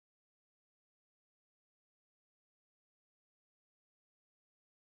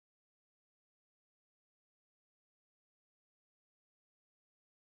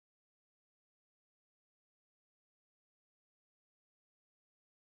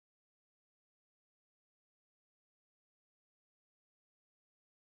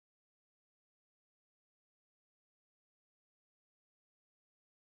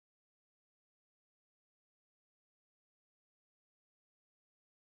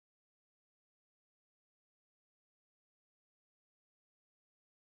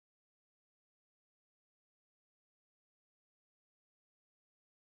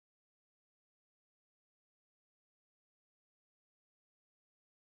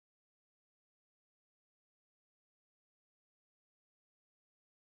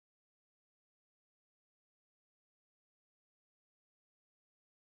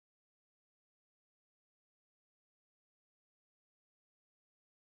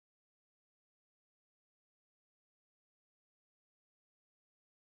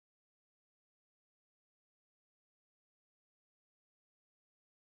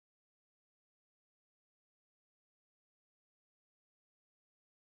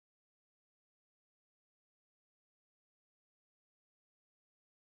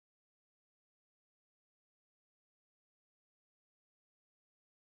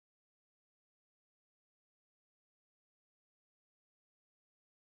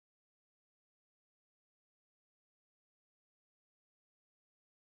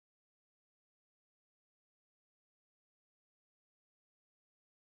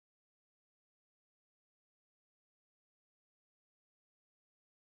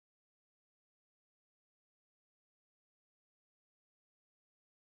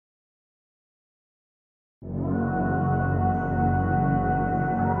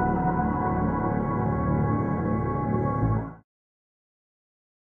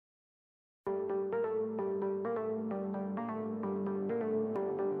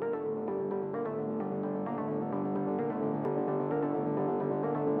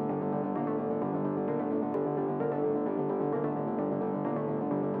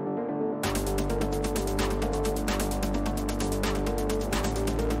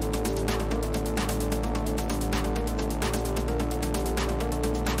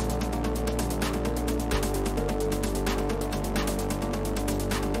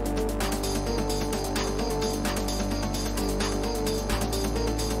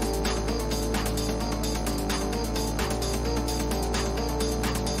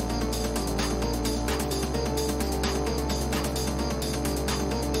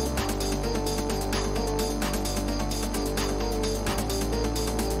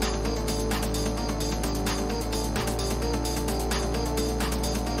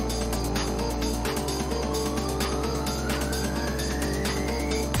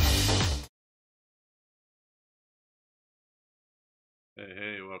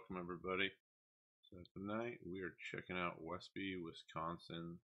Hey, welcome everybody. So tonight we are checking out Westby,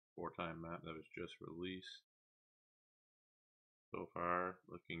 Wisconsin, four-time map that was just released. So far,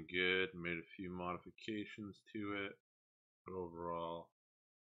 looking good. Made a few modifications to it, but overall,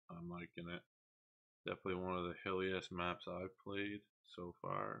 I'm liking it. Definitely one of the hilliest maps I've played so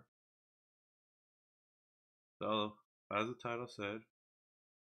far. So, as the title said,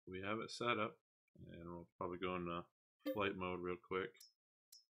 we have it set up, and we'll probably go into flight mode real quick.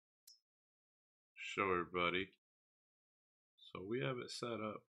 Show everybody. So we have it set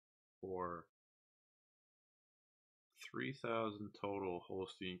up for 3,000 total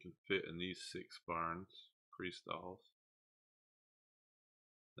Holstein can fit in these 6 barns, pre-stalls.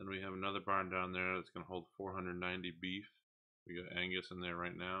 Then we have another barn down there that's going to hold 490 beef. We got Angus in there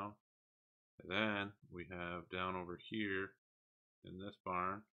right now. And then we have down over here in this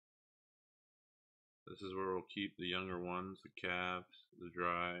barn, this is where we'll keep the younger ones, the calves, the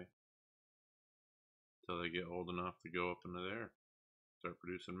dry, until they get old enough to go up into there, start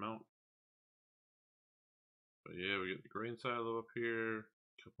producing milk. But yeah, we got the grain silo up here,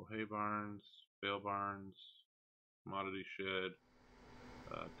 a couple hay barns, bale barns, commodity shed.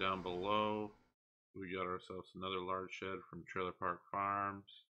 Down below, we got ourselves another large shed from Trailer Park Farms.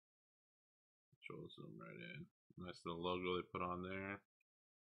 We'll zoom right in. Nice little logo they put on there.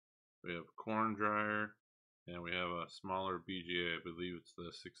 We have a corn dryer, and we have a smaller BGA. I believe it's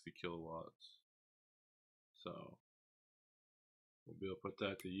the 60 kilowatts. So we'll be able to put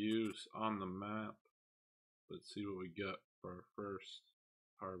that to use on the map. Let's see what we got for our first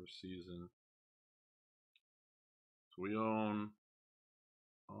harvest season. So we own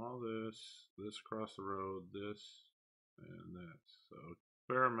all this across the road, this, and that. So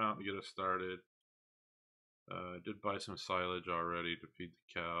fair amount to get us started. I did buy some silage already to feed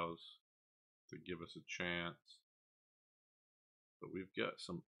the cows to give us a chance. But we've got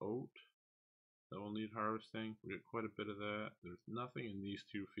some oat that will need harvesting. We got quite a bit of that. There's nothing in these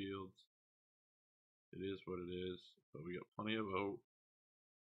 2 fields. It is what it is. But we got plenty of oat.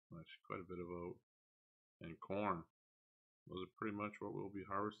 Actually, quite a bit of oat. And corn. Those are pretty much what we'll be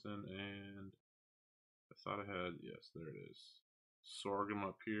harvesting. And I thought I had, yes, there it is. Sorghum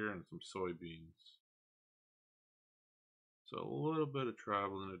up here and some soybeans. So a little bit of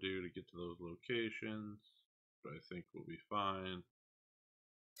traveling to do to get to those locations, but I think we'll be fine.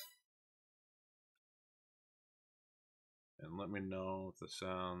 And let me know if the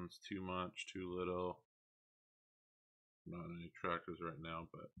sound's too much, too little. I'm not on any tractors right now,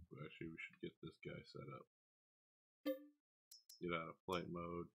 but actually we should get this guy set up. Get out of flight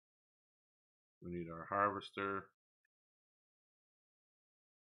mode. We need our harvester.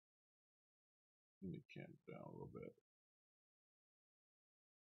 Let me camp down a little bit.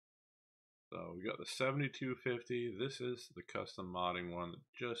 So we got the 7250. This is the custom modding one that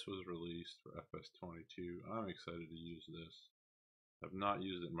just was released for FS22. I'm excited to use this. I've not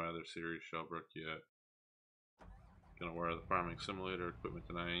used it in my other series, Shellbrook, yet. Gonna wear the farming simulator equipment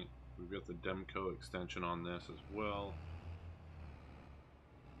tonight. We've got the Demco extension on this as well.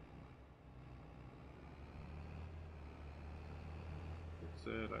 That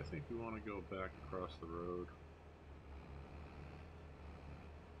said, I think we want to go back across the road.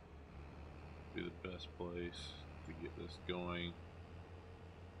 Be the best place to get this going.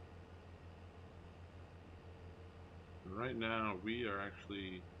 And right now we are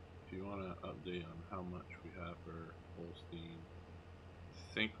actually, if you want to update on how much we have for Holstein,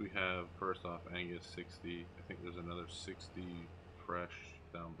 I think we have first off Angus 60. I think there's another 60 fresh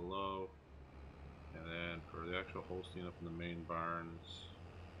down below. And then for the actual Holstein up in the main barns,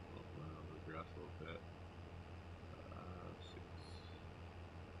 we'll run over the grass a little bit.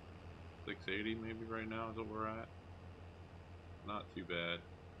 680 maybe right now is what we're at. Not too bad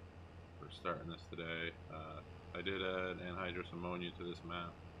for starting this today. I did add anhydrous ammonia to this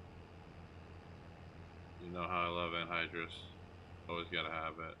map. You know how I love anhydrous. Always gotta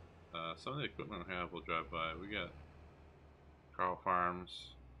have it. Some of the equipment we have will drive by. We got Carl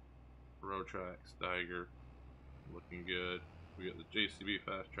Farms, Road Tracks, Diger, looking good. We got the JCB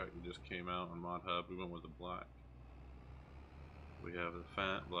Fast Track that just came out on Mod Hub. We went with the black. We have the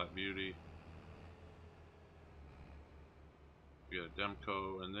Fant Black Beauty. We got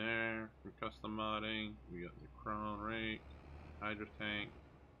Demco in there from custom modding. We got the Crown Rake, Hydro Tank.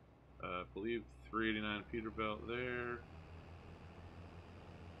 I believe 389 Peterbilt there.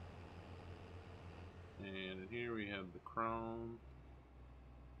 And in here we have the Chrome.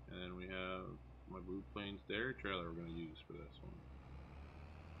 And then we have my Blue Plains dairy trailer we're going to use for this one.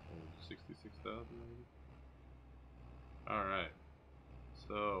 Old 66,000 maybe. Alright.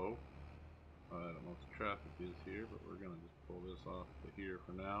 So, I don't know what the traffic is here, but we're gonna just pull this off to here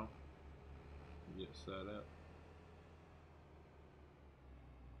for now and get set up.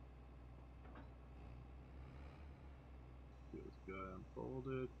 Get this guy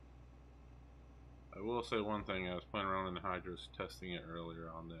unfolded. I will say one thing, I was playing around in the hydros testing it earlier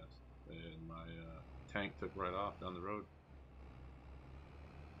on this, and my tank took right off down the road.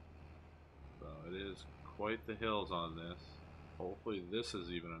 So it is quite the hills on this. Hopefully this is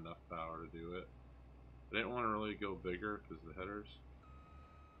even enough power to do it. I didn't want to really go bigger because the headers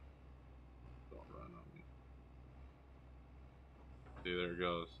don't run on me. See, there it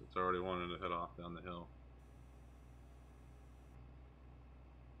goes. It's already wanting to head off down the hill.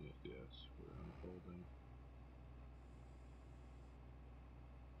 Yes, we're unfolding.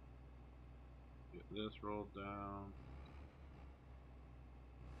 Get this rolled down.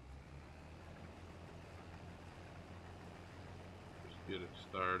 Just get it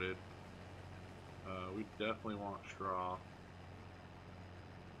started. We definitely want straw.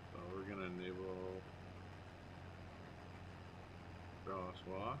 So we're going to enable straw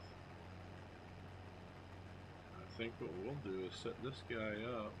swath. I think what we'll do is set this guy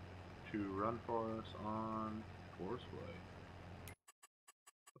up to run for us on Courseway.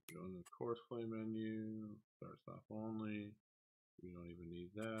 Go in the Courseway menu, start stop only. We don't even need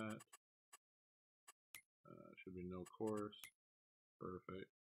that. Should be no course. Perfect.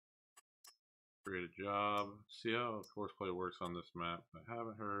 Create a job. See how Courseway works on this map. I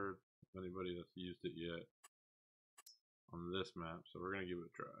haven't heard of anybody that's used it yet on this map, so we're gonna give it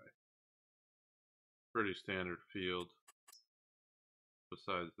a try. Pretty standard field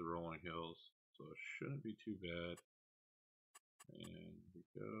besides the rolling hills, so it shouldn't be too bad. And we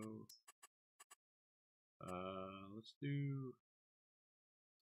go. Let's do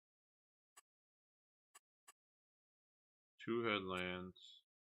 2 headlands.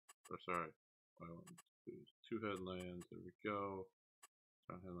 Or sorry, I want to do 2 headlands. There we go.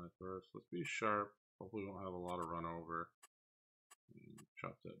 Front headland first. Let's be sharp. Hopefully, we won't have a lot of run over. And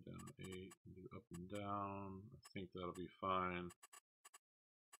chop that down to 8 and do up and down. I think that'll be fine.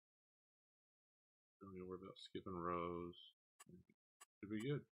 Don't need to worry about skipping rows. Should be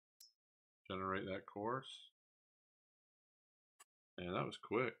good. Generate that course. And that was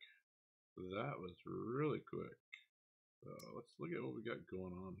quick. That was really quick. So let's look at what we got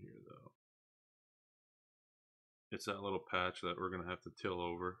going on here, though. It's that little patch that we're going to have to till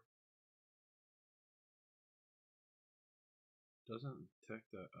over. Doesn't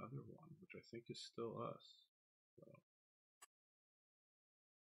detect that other one, which I think is still us. So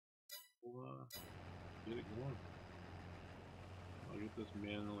we'll get it going. I'll get this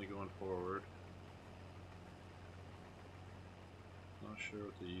manually going forward. Not sure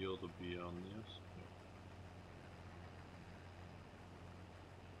what the yield will be on this.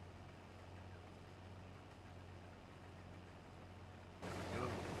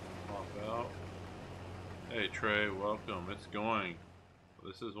 Pop out. Hey Trey, welcome. It's going.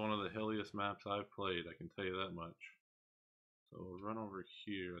 This is one of the hilliest maps I've played, I can tell you that much. So we'll run over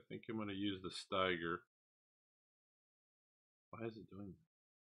here. I think I'm going to use the Steiger. Why is it doing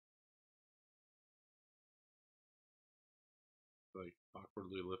that? Like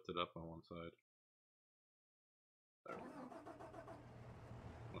awkwardly lifted up on one side. There we go.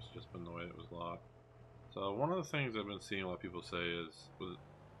 Must have just been the way it was locked. So one of the things I've been seeing a lot of people say is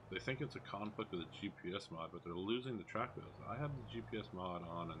they think it's a conflict with the GPS mod, but they're losing the track wheels. I have the GPS mod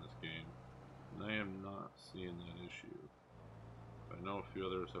on in this game, and I am not seeing that issue. I know a few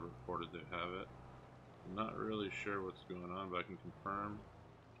others have reported they have it. I'm not really sure what's going on, but I can confirm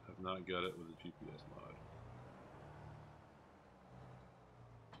I've not got it with the GPS mod.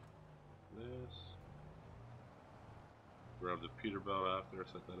 This. Grab the Peterbilt after,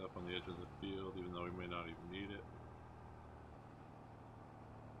 set that up on the edge of the field, even though we may not even need it.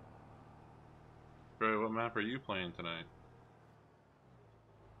 Trey, what map are you playing tonight?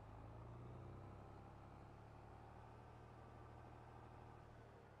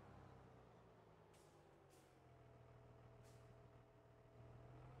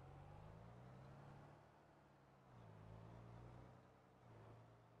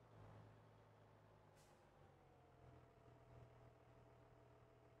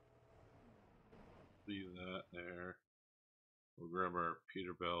 Leave that there. We'll grab our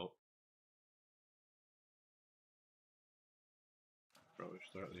Peterbilt. Probably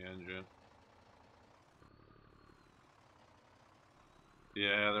start the engine.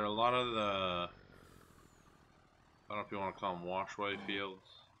 Yeah, there are a lot of the, I don't know if you want to call them washway fields,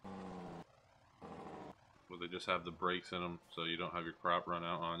 where they just have the brakes in them so you don't have your crop run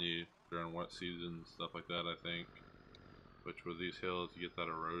out on you during wet season, stuff like that, I think. Which with these hills, you get that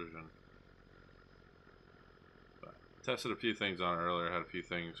erosion. Tested a few things on it earlier, had a few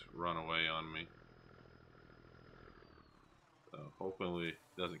things run away on me. So hopefully it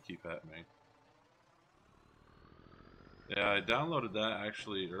doesn't keep happening. Yeah, I downloaded that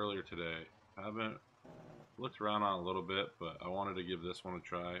actually earlier today. I haven't looked around on it a little bit, but I wanted to give this one a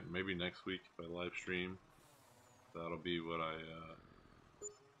try. Maybe next week if I live stream, that'll be what I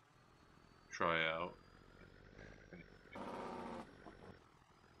try out.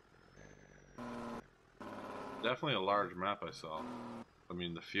 Definitely a large map I saw. I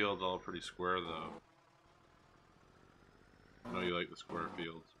mean, the field's all pretty square though. I know you like the square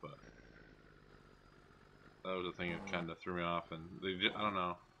fields, but that was the thing that kind of threw me off. And I don't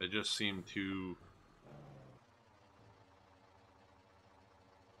know, it just seemed too.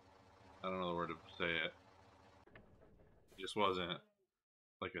 I don't know the word to say it. It just wasn't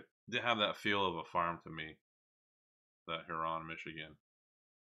like it didn't have that feel of a farm to me. That Huron, Michigan.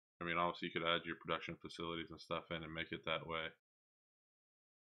 I mean, obviously you could add your production facilities and stuff in and make it that way.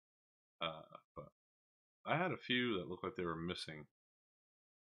 But I had a few that looked like they were missing.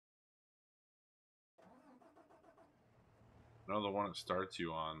 Another one it starts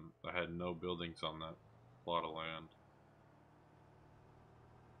you on, I had no buildings on that plot of land.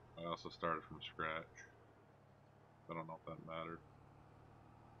 I also started from scratch. I don't know if that mattered.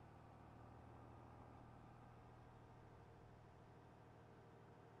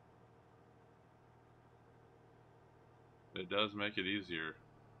 It does make it easier.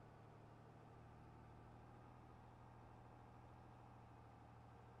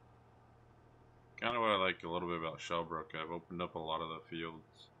 Kind of what I like a little bit about Shellbrook. I've opened up a lot of the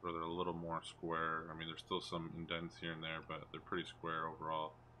fields where they're a little more square. I mean, there's still some indents here and there, but they're pretty square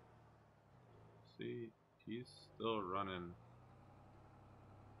overall. See, he's still running.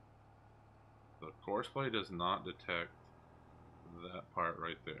 The courseplay does not detect that part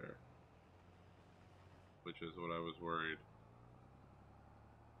right there, which is what I was worried.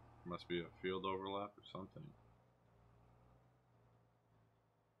 Must be a field overlap or something.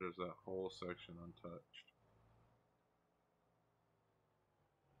 There's that whole section untouched.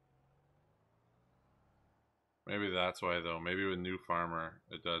 Maybe that's why though. Maybe with New Farmer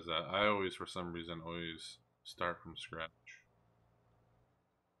it does that. I always, for some reason, always start from scratch.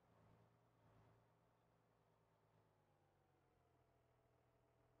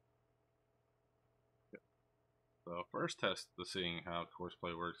 So first test to seeing how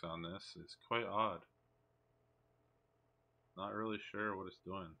courseplay works on this is quite odd. Not really sure what it's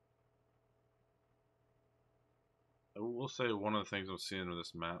doing. I will say one of the things I'm seeing with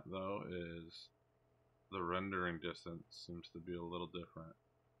this map though is the rendering distance seems to be a little different.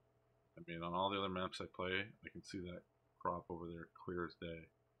 I mean, on all the other maps I play, I can see that crop over there clear as day.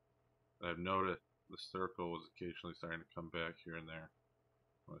 I've noticed the circle was occasionally starting to come back here and there.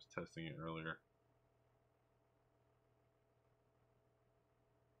 I was testing it earlier.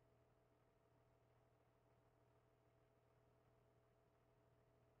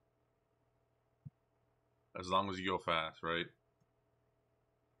 As long as you go fast, right?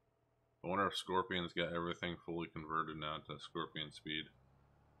 I wonder if Scorpion's got everything fully converted now to Scorpion speed.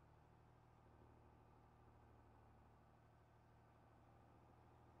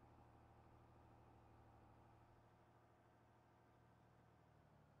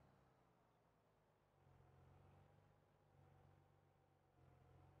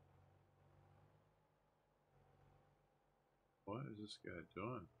 What is this guy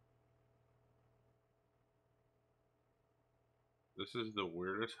doing? This is the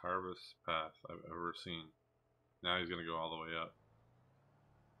weirdest harvest path I've ever seen. Now he's gonna go all the way up.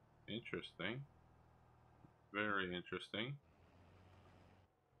 Interesting. Very interesting.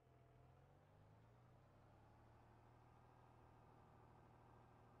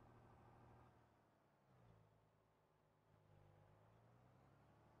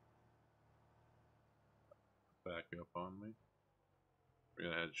 Back up on me. We're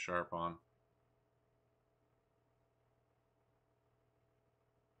gonna head sharp on.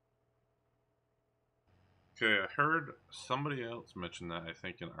 Okay, I heard somebody else mention that, I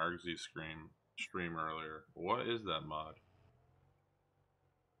think in Argzy's stream earlier. What is that mod?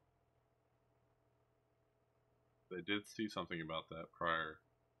 They did see something about that prior.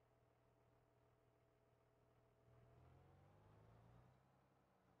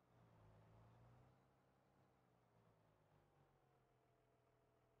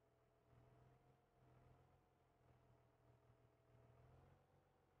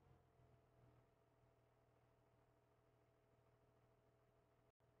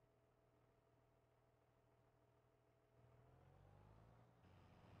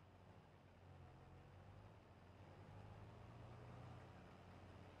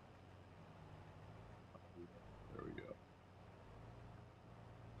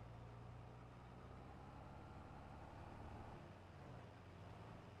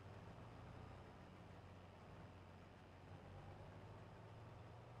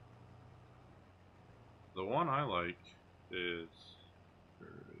 The one I like is,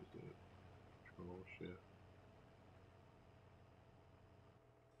 where is it? Control Shift.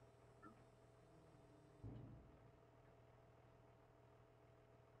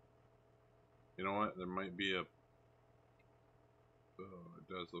 You know what? There might be a. Oh, it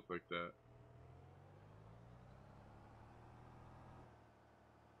does look like that.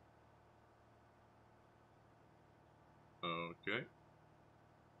 Okay.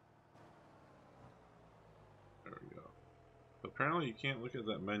 There we go. Apparently you can't look at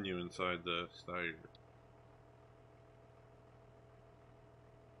that menu inside the Steiger.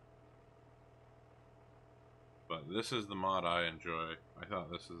 But this is the mod I enjoy. I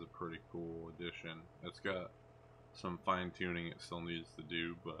thought this is a pretty cool addition. It's got some fine tuning it still needs to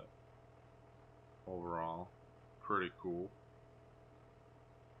do, but overall, pretty cool.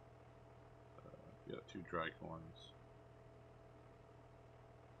 You got 2 dry coins.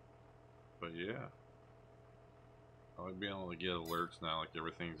 But yeah, I like being able to get alerts now, like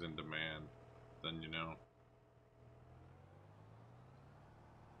everything's in demand. Then you know.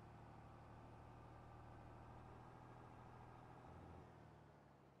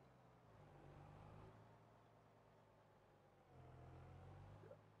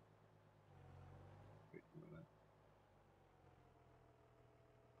 Wait a minute.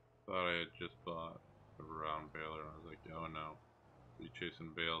 Thought I had just bought a round baler, and I was like, oh no, be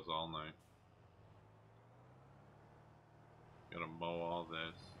chasing bales all night. Gotta mow all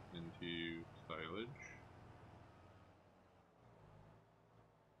this into silage.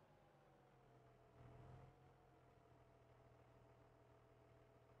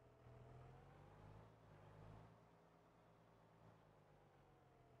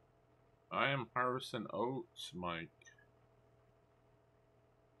 I am harvesting oats, Mike,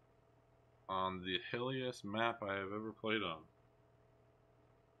 on the hilliest map I have ever played on.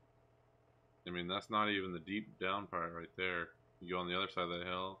 I mean, that's not even the deep down part right there. You go on the other side of the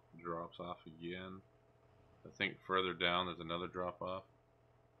hill, it drops off again. I think further down there's another drop off.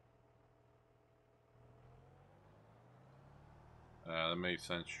 That makes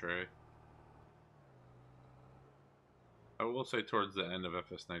sense, Trey. I will say towards the end of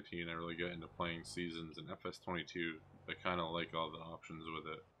FS19 I really got into playing seasons, and FS22 I kind of like all the options with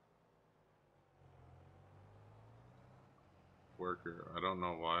it. Worker, I don't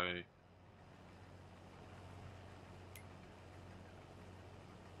know why.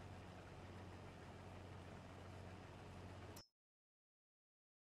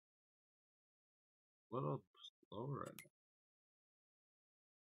 A little slower right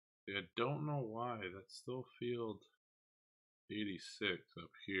now. I don't know why, that's still field 86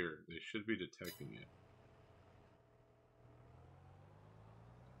 up here. They should be detecting it.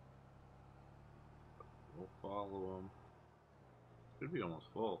 We'll follow them. Should be almost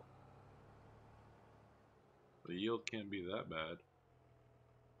full. The yield can't be that bad.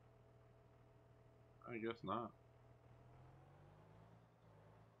 I guess not.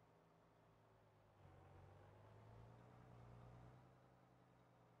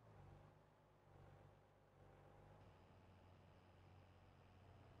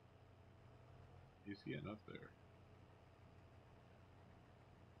 He's getting up there.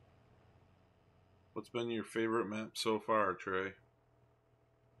 What's been your favorite map so far, Trey?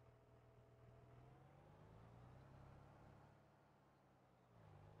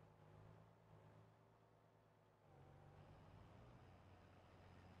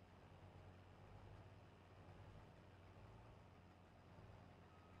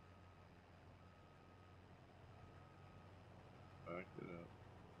 Back it up.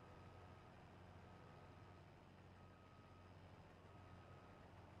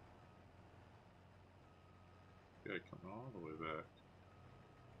 Yeah, coming all the way back.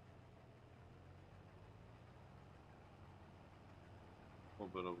 A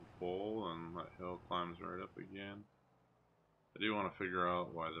little bit of a bowl, and that hill climbs right up again. I do want to figure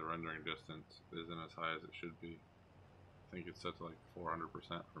out why the rendering distance isn't as high as it should be. I think it's set to like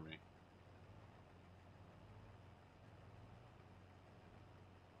 400% for me.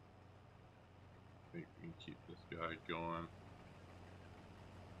 I think we can keep this guy going.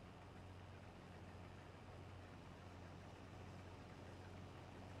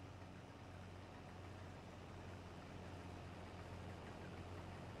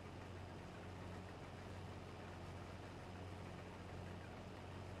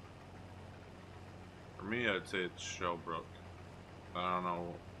 For me, I'd say it's Shellbrook. I don't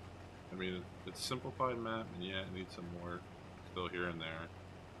know. I mean, it's a simplified map, and yeah, it needs some work still here and there.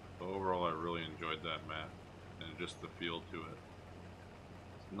 But overall, I really enjoyed that map, and just the feel to it.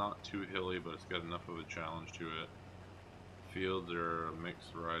 It's not too hilly, but it's got enough of a challenge to it. Fields are a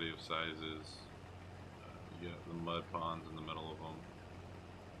mixed variety of sizes. You got the mud ponds in the middle of them.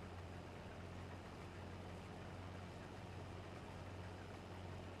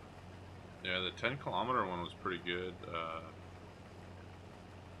 Yeah, the 10-kilometer one was pretty good.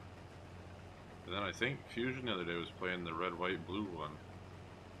 And then I think Fusion the other day was playing the red, white, blue one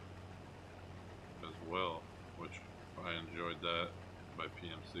as well, which I enjoyed that by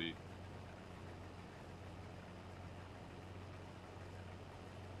PMC.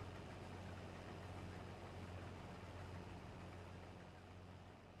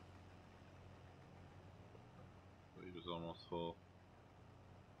 So he was almost full.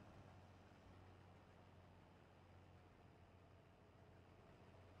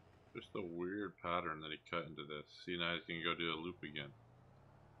 Just a weird pattern that he cut into this. See, now he's gonna go do a loop again.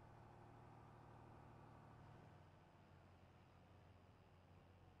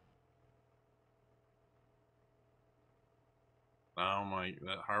 Oh my,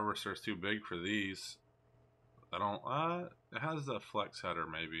 that harvester's too big for these. I don't, it has the flex header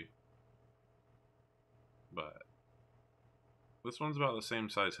maybe. But this one's about the same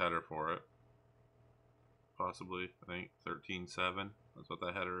size header for it. Possibly, I think 13.7. That's what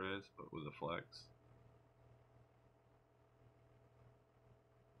that header is, but with a flex.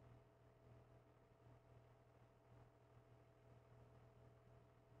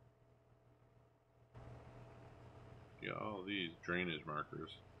 Yeah, all these drainage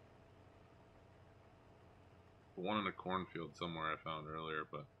markers. One in a cornfield somewhere I found earlier,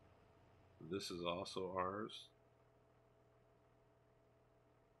 but this is also ours.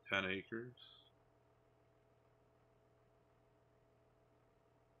 10 acres.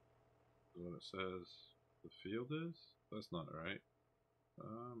 Is what it says the field is? That's not right.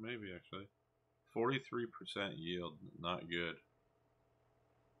 Maybe actually. 43% yield, not good.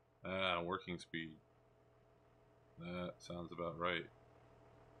 Working speed. That sounds about right.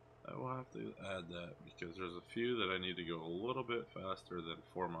 I will have to add that because there's a few that I need to go a little bit faster than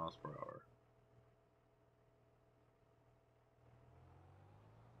 4 miles per hour.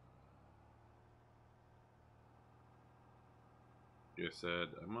 Like I said,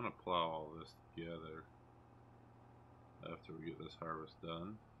 I'm going to plow all this together after we get this harvest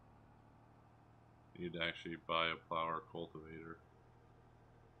done. I need to actually buy a plower cultivator.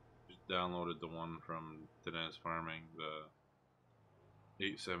 Just downloaded the one from Dennis Farming, the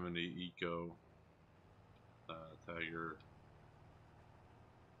 870 Eco Tiger.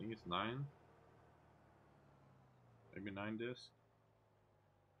 I think it's 9, maybe 9 disc.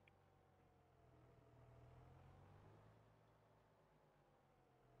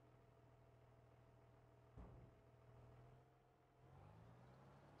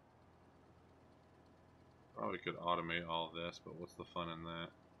 Probably could automate all of this, but what's the fun in that?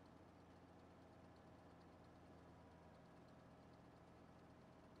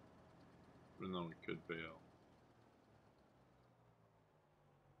 Even though we could fail.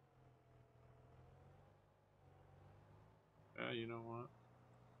 Yeah, you know what?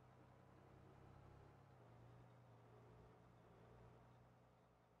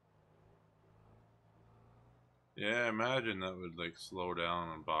 Yeah, imagine that would like slow down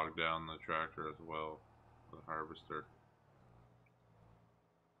and bog down the tractor as well, the harvester.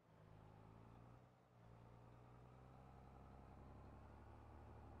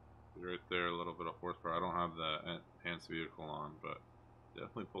 Right there, a little bit of horsepower. I don't have the enhanced vehicle on, but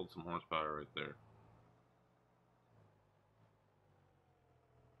definitely pulled some horsepower right there.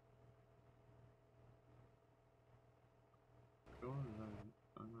 I'm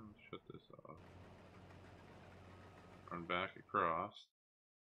gonna shut this off. Run back across.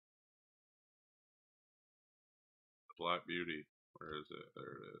 The Black Beauty. Where is it? There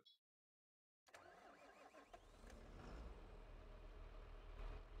it is.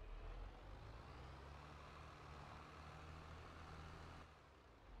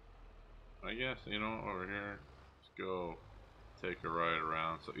 I guess, you know, over here, let's go take a ride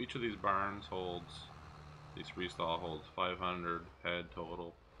around. So each of these barns holds, each restall holds 500 head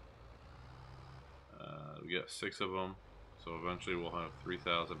total. We got 6 of them, so eventually we'll have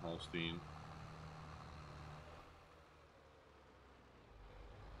 3,000 Holstein.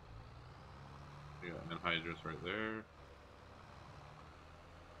 We got anhydrous right there.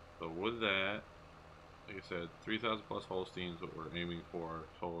 So with that, like I said, 3,000 plus Holsteins, what we're aiming for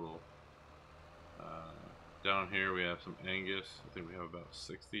total. Down here we have some Angus. I think we have about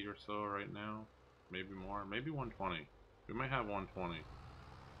 60 or so right now. Maybe more, maybe 120. We might have 120.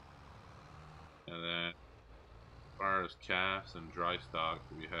 And then as far as calves and dry stock,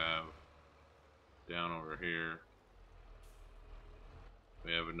 we have down over here,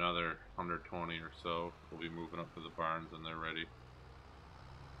 we have another 120 or so. We'll be moving up to the barns and they're ready.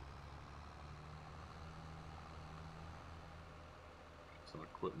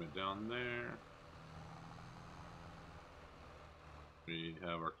 equipment down there. We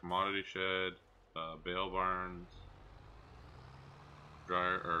have our commodity shed, bale barns,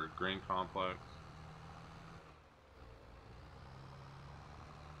 dryer or grain complex.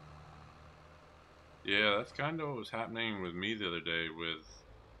 Yeah, that's kind of what was happening with me the other day with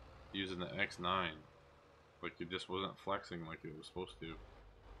using the X9. Like it just wasn't flexing like it was supposed to.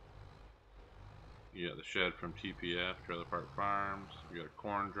 You got the shed from TPF, Trailer Park Farms. We got a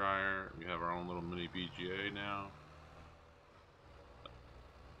corn dryer. We have our own little mini BGA now.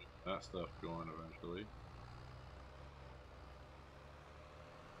 That stuff going eventually.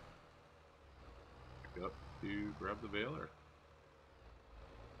 Back up to grab the baler.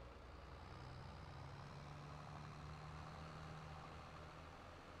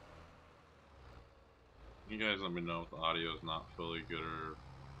 You guys let me know if the audio is not fully good or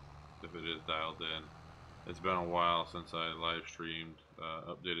if it is dialed in. It's been a while since I live streamed,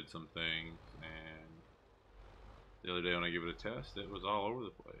 updated some things, and the other day when I gave it a test, it was all over the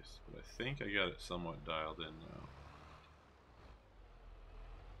place. But I think I got it somewhat dialed in now.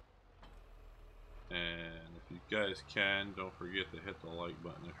 And if you guys can, don't forget to hit the like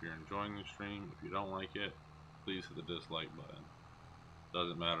button if you're enjoying the stream. If you don't like it, please hit the dislike button.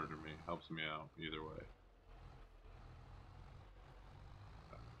 Doesn't matter to me. Helps me out either way.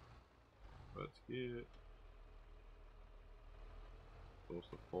 Let's get supposed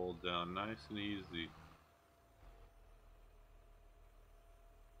to fold down nice and easy.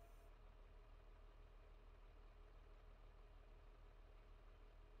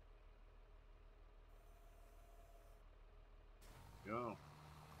 Go.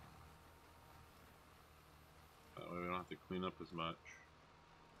 That way we don't have to clean up as much.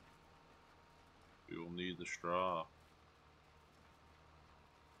 We will need the straw.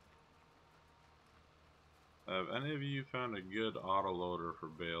 Have any of you found a good autoloader for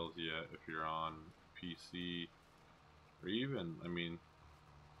bales yet if you're on PC? Or even, I mean,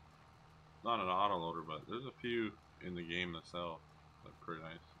 not an autoloader, but there's a few in the game itself. That's pretty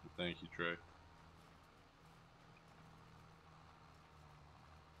nice. Thank you, Trey.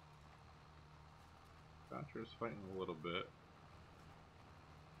 Thatcher's fighting a little bit.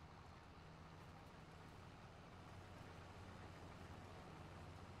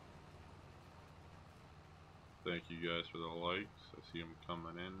 Thank you guys for the likes. I see them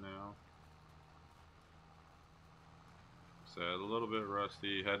coming in now. Sad, a little bit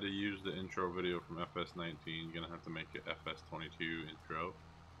rusty. Had to use the intro video from FS19. Gonna have to make it FS22 intro.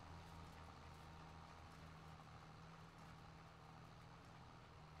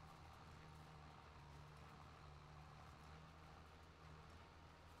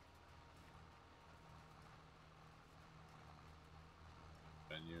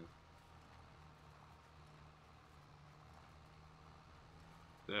 Menu.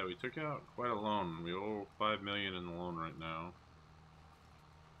 Yeah, we took out quite a loan. We owe $5 million in the loan right now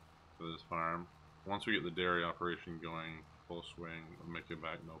for this farm. Once we get the dairy operation going full swing, we'll make it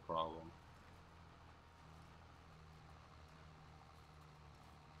back no problem.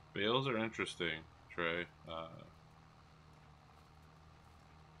 Bales are interesting, Trey.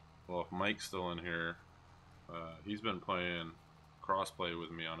 Well, if Mike's still in here, he's been playing crossplay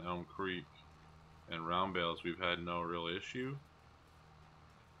with me on Elm Creek, and round bales we've had no real issue.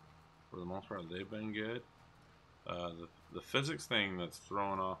 For the most part, they've been good. The physics thing that's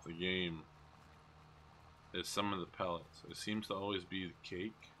throwing off the game is some of the pellets. It seems to always be the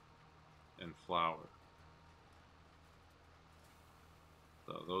cake and flour.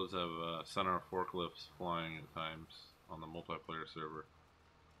 So those have center forklifts flying at times on the multiplayer server.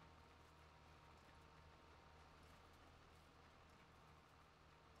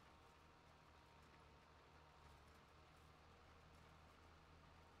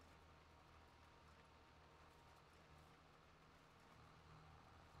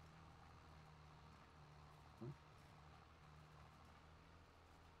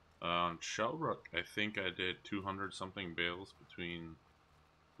 On Shellbrook, I think I did 200 something bales between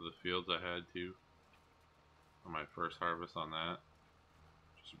the fields I had to on my first harvest on that,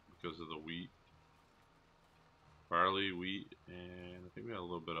 just because of the wheat, barley, wheat, and I think we had a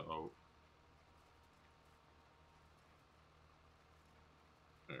little bit of oat.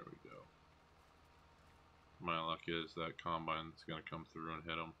 There we go. My luck is that combine's gonna come through and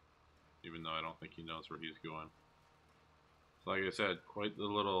hit him, even though I don't think he knows where he's going. So like I said, quite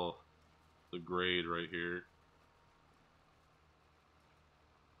the grade right here.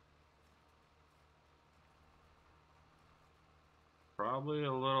 Probably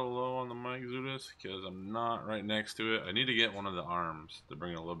a little low on the mic, Zudis, because I'm not right next to it. I need to get one of the arms to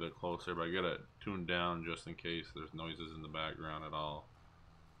bring it a little bit closer, but I got it tuned down just in case there's noises in the background at all.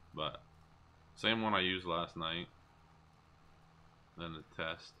 but same one I used last night. Then the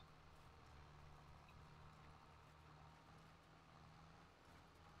test.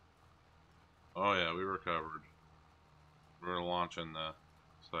 Oh yeah, we recovered. We were launching the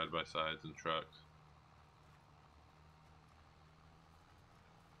side-by-sides and trucks.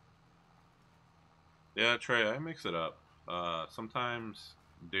 Yeah, Trey, I mix it up. Sometimes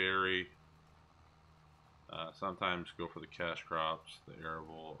dairy, sometimes go for the cash crops, the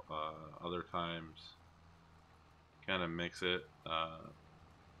arable. Other times, kind of mix it.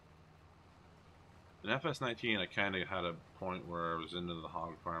 In FS19, I kind of had a point where I was into the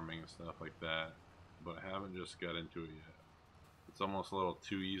hog farming and stuff like that, but I haven't just got into it yet. It's almost a little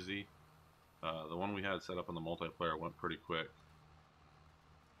too easy. The one we had set up on the multiplayer went pretty quick.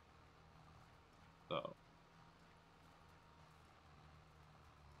 So,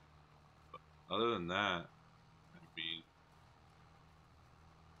 other than that, I mean,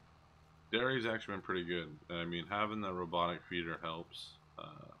 dairy's actually been pretty good. I mean, having the robotic feeder helps.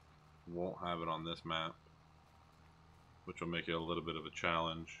 Won't have it on this map, which will make it a little bit of a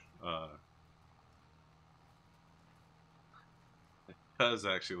challenge. It does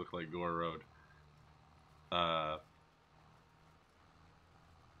actually look like Gore Road.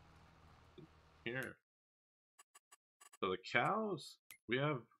 Here. So the cows, we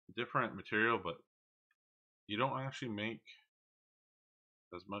have different material, but you don't actually make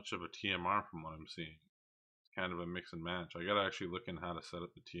as much of a TMR from what I'm seeing. It's kind of a mix and match. I gotta actually look in how to set up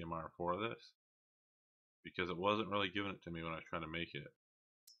the TMR for this, because it wasn't really giving it to me when I was trying to make it.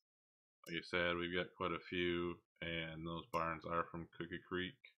 Like I said, we've got quite a few, and those barns are from Cookie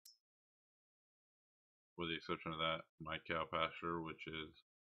Creek, with the exception of that my cow pasture, which is,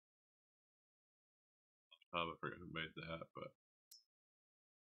 I forget who made that, but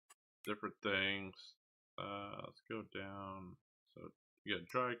different things. Let's go down. So you got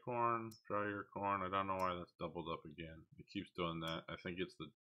dry corn, drier corn. I don't know why that's doubled up again. It keeps doing that. I think it's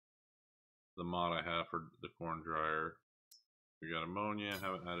the mod I have for the corn dryer. We got ammonia,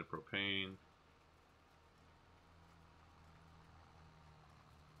 haven't added propane.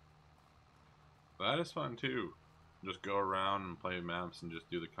 That is fun too. Just go around and play maps and just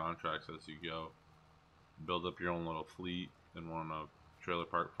do the contracts as you go. Build up your own little fleet, and one of Trailer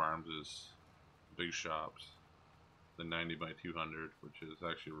Park Farms is big shops. The 90 by 200, which is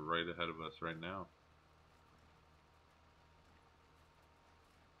actually right ahead of us right now.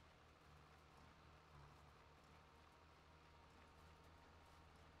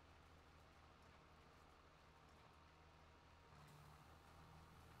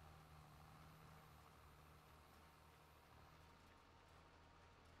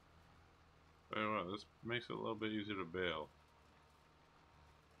 Anyway, this makes it a little bit easier to bail.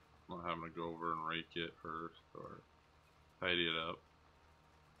 Not having to go over and rake it first or tidy it up.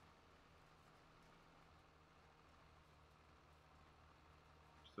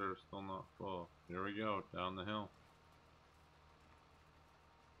 They're still not full. Here we go, down the hill.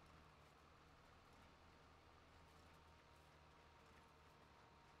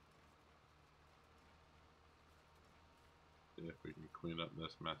 See if we can clean up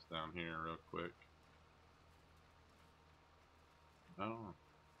this mess down here real quick. Oh.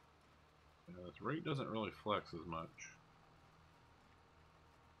 Yeah, this rate doesn't really flex as much.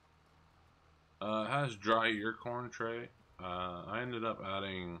 It has dry ear corn tray. I ended up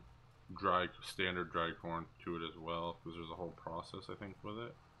adding standard dry corn to it as well, because there's a whole process I think with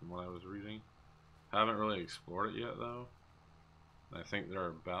it from what I was reading. Haven't really explored it yet though. I think they're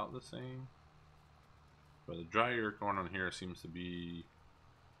about the same. But the dry ear corn on here seems to be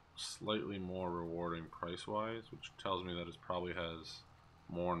slightly more rewarding price wise, which tells me that it probably has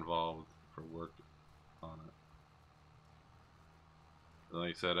more involved for work on it. And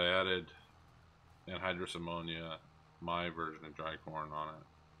like I said, I added anhydrous ammonia, my version of dry corn, on it.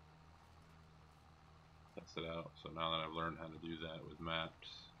 Test it out. So now that I've learned how to do that with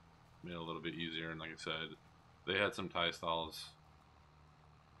maps, made it a little bit easier. And like I said, they had some tie stalls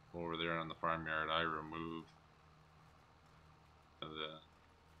over there on the farmyard I removed, and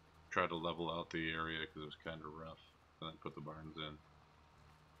tried to level out the area because it was kind of rough, and then put the barns in.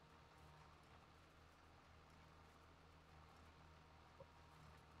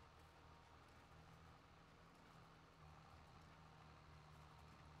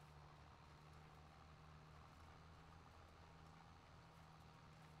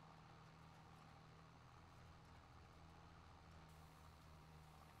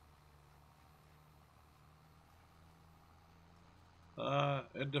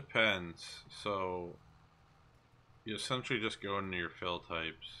 It depends. So you essentially just go into your fill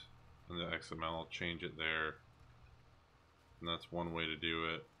types and the XML will change it there. And that's one way to do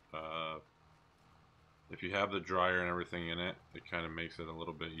it. If you have the dryer and everything in it, it kind of makes it a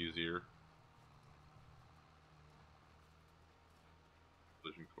little bit easier.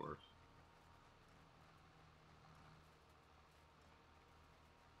 Collision course.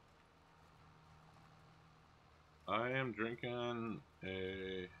 I am drinking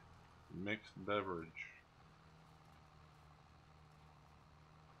a mixed beverage.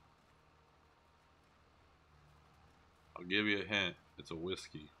 I'll give you a hint. It's a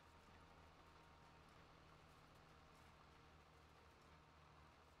whiskey.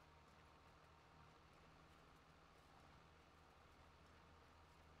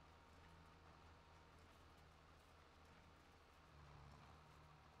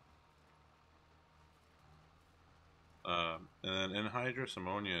 And anhydrous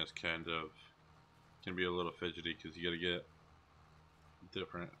ammonia is kind of can be a little fidgety because you got to get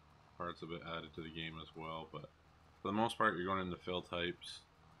different parts of it added to the game as well. But for the most part, you're going into fill types,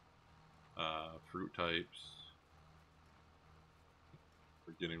 fruit types.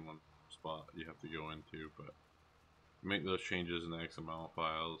 Forgetting one spot you have to go into, but make those changes in the XML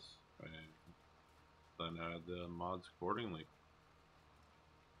files and then add the mods accordingly.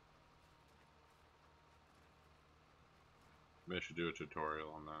 Maybe I should do a tutorial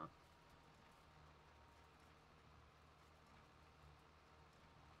on that.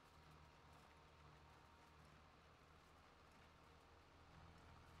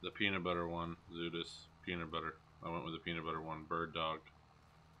 The peanut butter one, Zudis, peanut butter. I went with the peanut butter one, Bird Dog.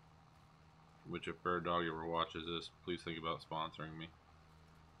 Which, if Bird Dog ever watches this, please think about sponsoring me.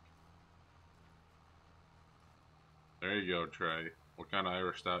 There you go, Trey. What kind of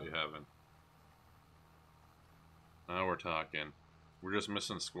Irish stout you having? Now we're talking. We're just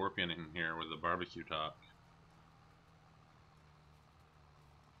missing Scorpion in here with the barbecue talk.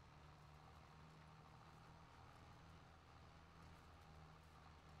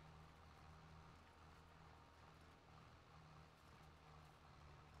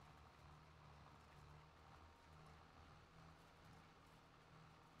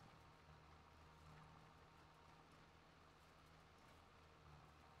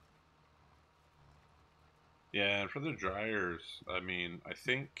 Yeah, and for the dryers, I mean, I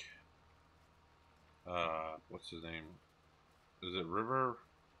think, what's his name? Is it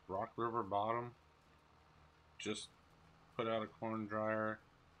Rock River Bottom? Just put out a corn dryer.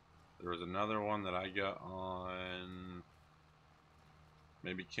 There was another one that I got on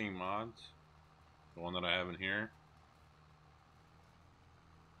maybe King Mods, the one that I have in here.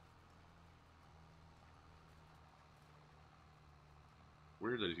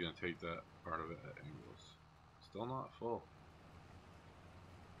 Weird that he's going to take that part of it at angles. Still not full.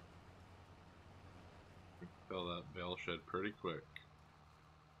 Fill that bale shed pretty quick.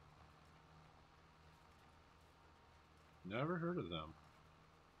 Never heard of them.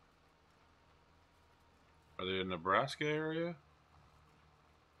 Are they in Nebraska area?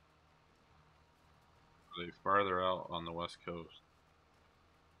 Are they farther out on the west coast?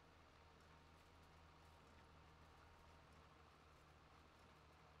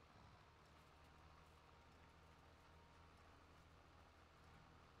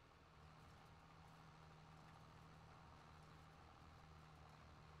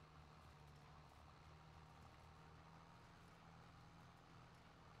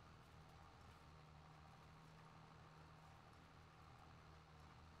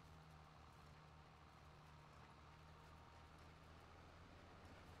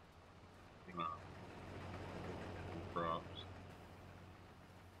 No. Crops.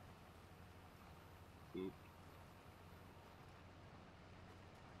 Oop.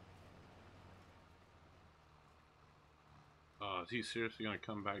 Is he seriously going to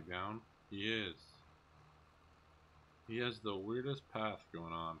come back down? He is. He has the weirdest path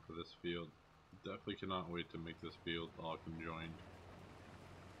going on for this field. Definitely cannot wait to make this field all conjoined.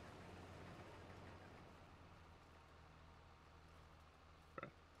 Okay,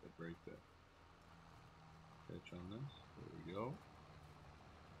 break that. Pitch on this. There we go.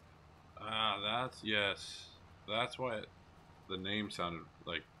 Yes. That's why the name sounded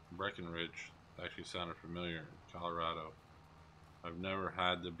like Breckenridge actually sounded familiar in Colorado. I've never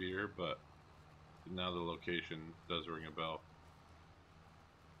had the beer, but now the location does ring a bell.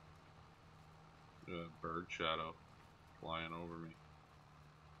 Bird shadow flying over me.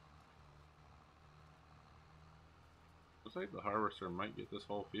 Looks like the harvester might get this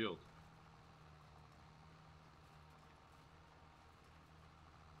whole field.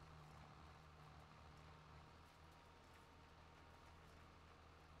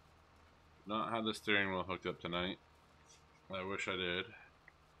 Not had the steering wheel hooked up tonight. I wish I did.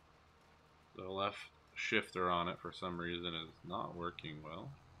 The left shifter on it for some reason is not working well.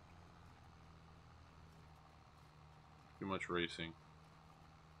 Too much racing.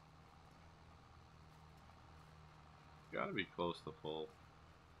 Gotta be close to full.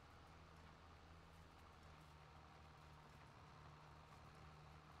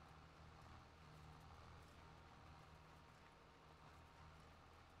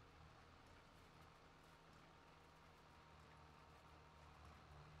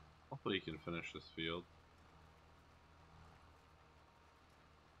 Hopefully you can finish this field.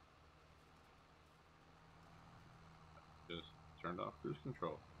 Just turned off cruise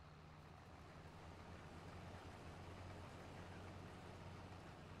control.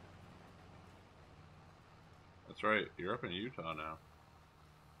 That's right, you're up in Utah now.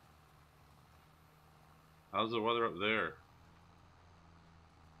 How's the weather up there?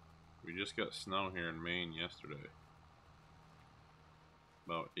 We just got snow here in Maine yesterday.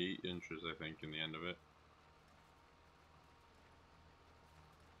 About 8 inches, I think, in the end of it.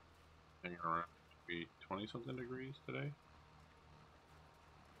 Hanging around maybe 20 something degrees today.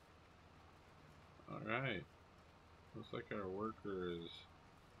 Alright. Looks like our worker is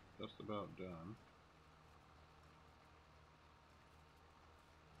just about done.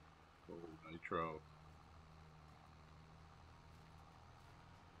 Oh, nitro.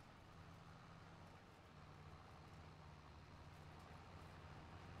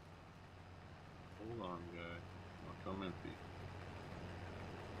 Hold on, guy. I'll come empty.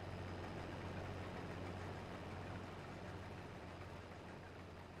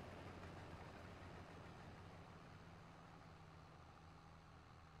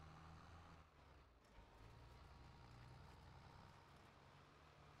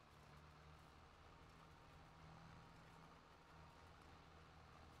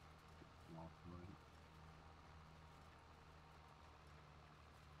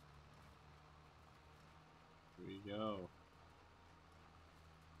 Here we go.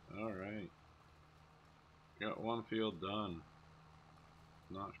 Alright. Got one field done.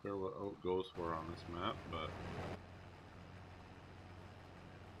 Not sure what oat goes for on this map, but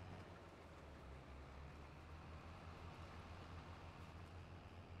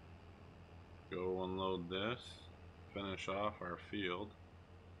go unload this, finish off our field.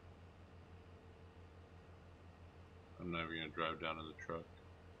 I'm never gonna drive down to the truck.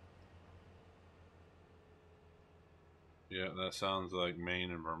 Yeah, that sounds like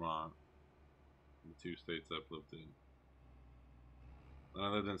Maine and Vermont, the two states I've lived in.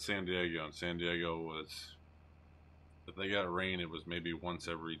 Other than San Diego, and San Diego was, if they got rain, it was maybe once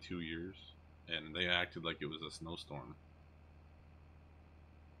every 2 years, and they acted like it was a snowstorm.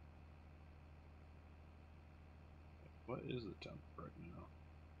 What is the temp right now?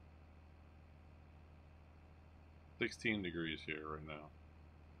 16 degrees here right now.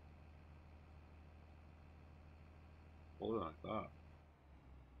 Older than I thought.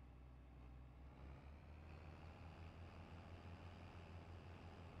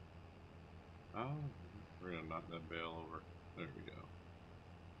 Oh, we're gonna knock that bale over. There we go.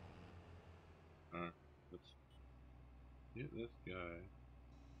 Alright, let's get this guy.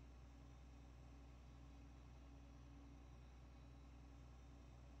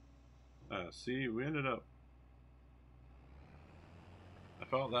 See, we ended up. I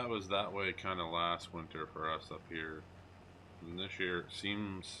felt that was that way kind of last winter for us up here. And this year it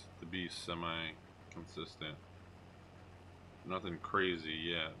seems to be semi-consistent. Nothing crazy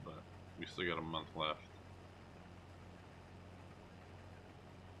yet, but we still got a month left.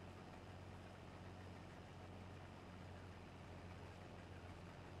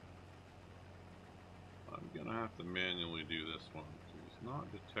 I'm gonna have to manually do this one because it's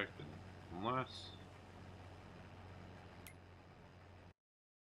not detecting it. Unless...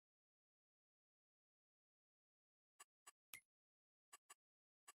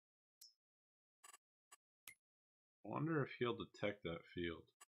 I wonder if he'll detect that field.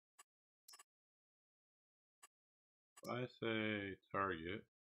 If I say target,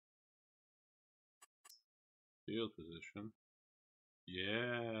 field position,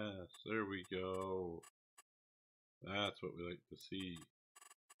 yes, there we go. That's what we like to see.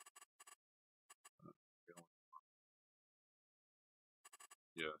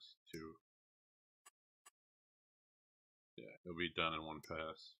 Yes, 2. Yeah, it'll be done in one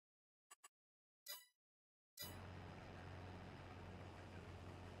pass.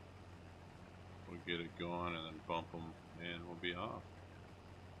 We'll get it going and then bump them and we'll be off.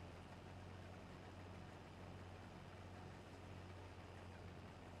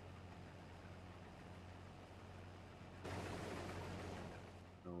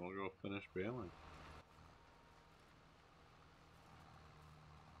 And we'll go finish baling.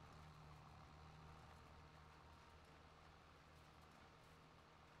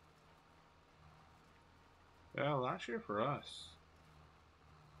 Yeah, last year for us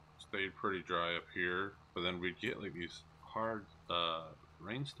stayed pretty dry up here, but then we'd get like these hard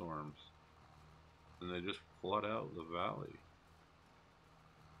rainstorms, and they just flood out the valley.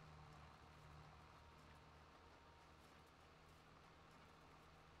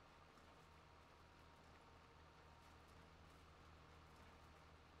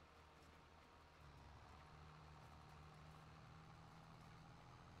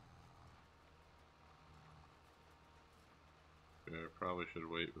 Yeah, I probably should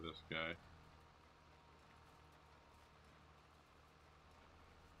wait for this guy.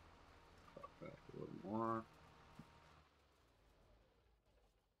 Back a little more.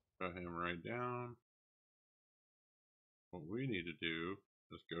 Got him right down. What we need to do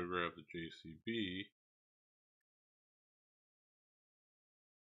is go grab the JCB.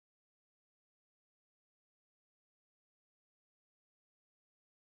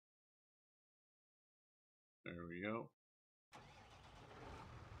 There we go.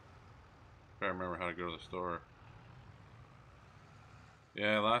 Trying to remember how to go to the store.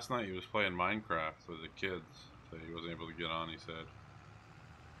 Yeah, last night he was playing Minecraft with the kids, so he wasn't able to get on, he said.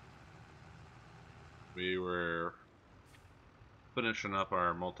 We were finishing up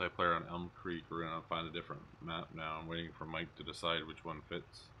our multiplayer on Elm Creek. We're gonna find a different map now. I'm waiting for Mike to decide which one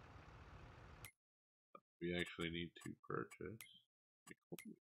fits. We actually need to purchase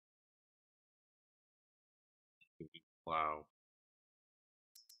plow.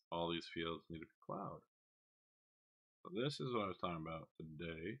 All these fields need to be plowed. So this is what I was talking about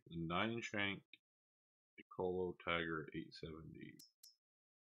today. The 9-shank Piccolo Tiger 870.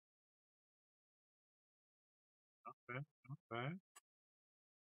 Okay, okay.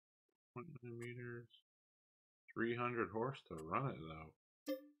 0.9 meters. 300 horse to run it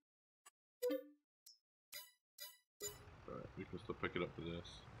though. But we can still pick it up for this.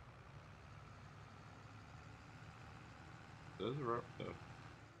 Those are up though.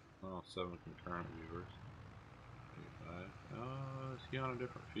 Oh, 7 concurrent viewers. 85. Oh, is he on a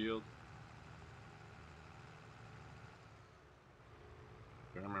different field?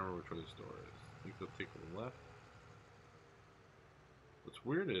 I can't remember which way the store is. I think we'll take a left. What's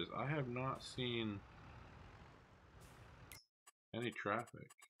weird is I have not seen any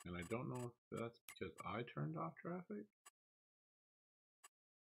traffic, and I don't know if that's because I turned off traffic.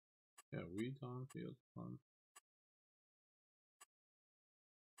 Yeah, weeds on, fields on.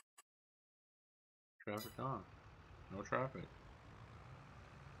 Traffic on. No traffic.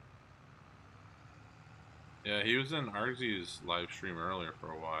 Yeah, he was in Argsy's live stream earlier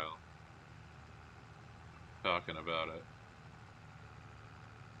for a while, talking about it.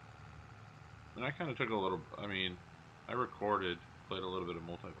 And I kind of took a little, I mean, I recorded, played a little bit of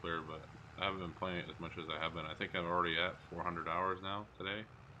multiplayer, but I haven't been playing it as much as I have been. I think I'm already at 400 hours now today.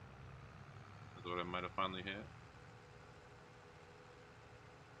 That's what I might have finally hit.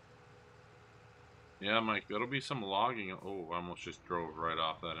 Yeah, Mike, that'll be some logging. Oh, I almost just drove right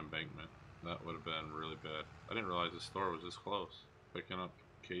off that embankment. That would have been really bad. I didn't realize the store was this close. Picking up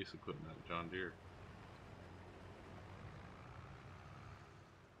case equipment at John Deere.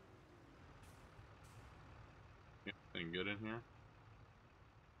 Anything good in here?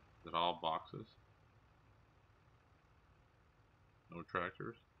 Is it all boxes? No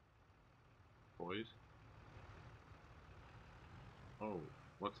tractors? Toys? Oh,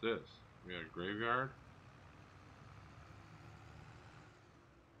 what's this? We got a graveyard?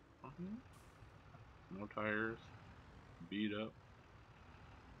 No tires. Beat up.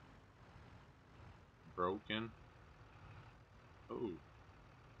 Broken. Oh.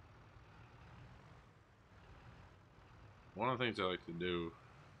 One of the things I like to do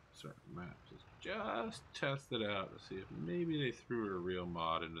certain maps is just test it out to see if maybe they threw a real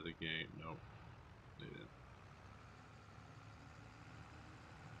mod into the game. Nope, they didn't.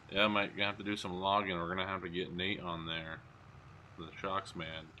 Yeah, I might have to do some logging. We're gonna have to get Nate on there, the Shocks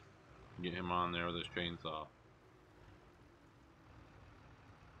man, get him on there with his chainsaw.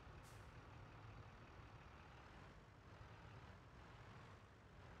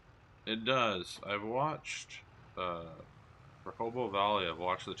 It does. I've watched for Hobo Valley. I've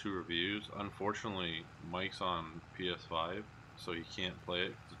watched the 2 reviews. Unfortunately, Mike's on PS5, so he can't play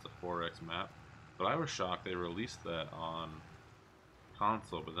it because it's a 4X map. But I was shocked they released that on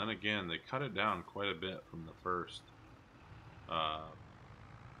console. But then again, they cut it down quite a bit from the first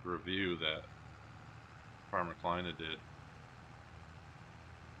review that Farmer Kleina did.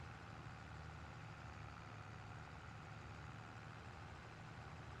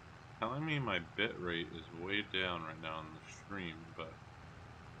 Telling me my bit rate is way down right now on the stream, but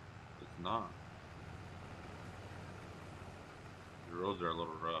it's not. The roads are a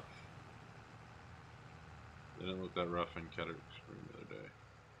little rough. They didn't look that rough in Kettering Spring the other day.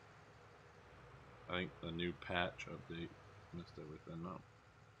 I think the new patch update messed everything up.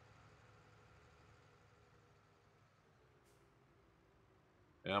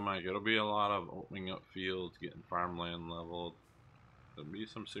 Yeah, Mike, it'll be a lot of opening up fields, getting farmland leveled. It'll be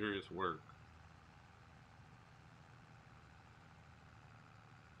some serious work.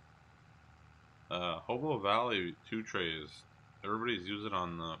 Hobo Valley 2 trays. Everybody's using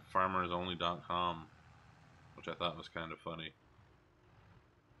on the farmersonly.com, which I thought was kind of funny.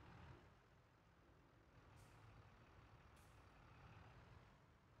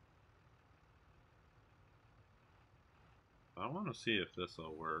 I want to see if this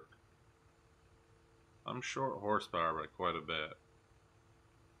will work. I'm short horsepower by quite a bit.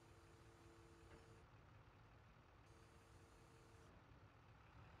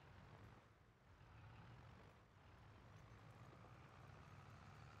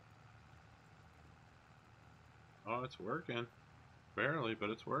 Oh, it's working. Barely, but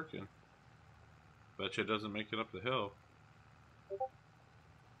it's working. Bet you it doesn't make it up the hill.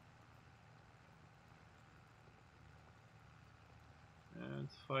 And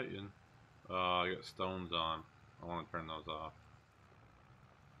it's fighting. Oh, I got stones on. I want to turn those off.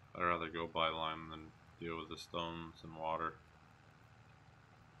 I'd rather go by line than deal with the stones and water.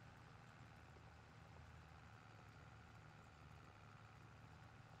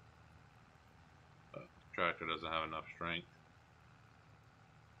 But the tractor doesn't have enough strength.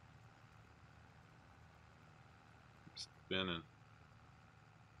 It's spinning.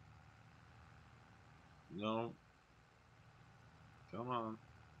 No. Come on.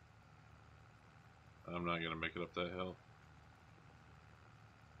 I'm not gonna make it up that hill.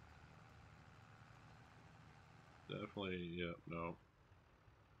 Definitely, yep, no.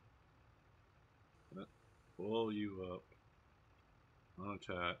 Pull you up.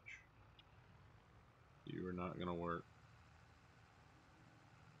 Unattach. You are not gonna work.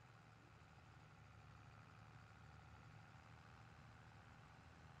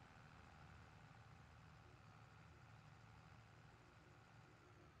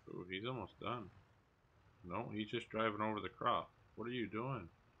 Ooh, he's almost done. No, he's just driving over the crop. What are you doing?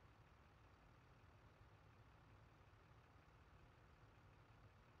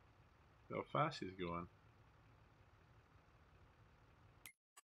 How fast he's going.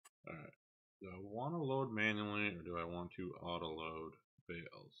 Alright. Do I want to load manually or do I want to auto load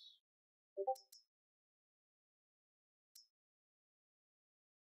bales?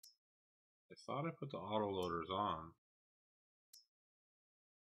 I thought I put the auto loaders on,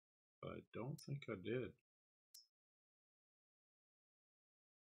 but I don't think I did.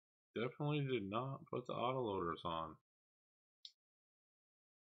 Definitely did not put the auto loaders on.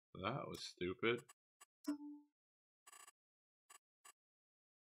 That was stupid.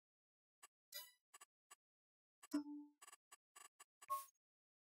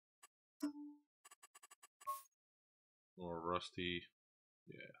 A little rusty,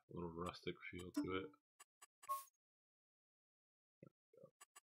 yeah, a little rustic feel to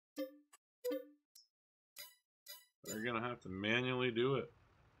it. We're gonna have to manually do it.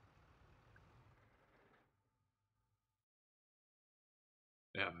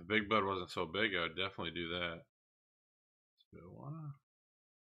 Yeah, if my big bud wasn't so big, I would definitely do that. So I wanna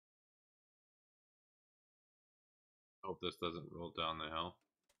hope this doesn't roll down the hill.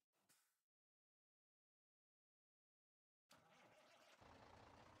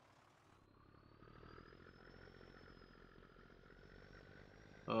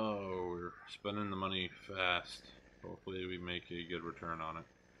 Oh, we're spending the money fast. Hopefully we make a good return on it.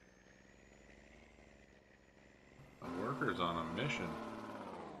 My worker's on a mission.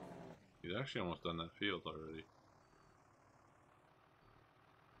 He's actually almost done that field already.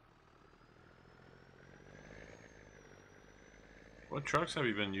 What trucks have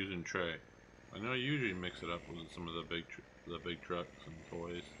you been using, Trey? I know you usually mix it up with some of the big trucks and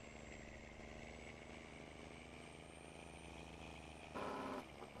toys.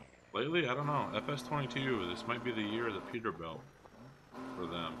 Lately, I don't know. FS22, this might be the year of the Peterbilt for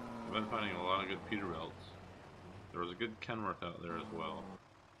them. I've been finding a lot of good Peterbilts. There was a good Kenworth out there as well.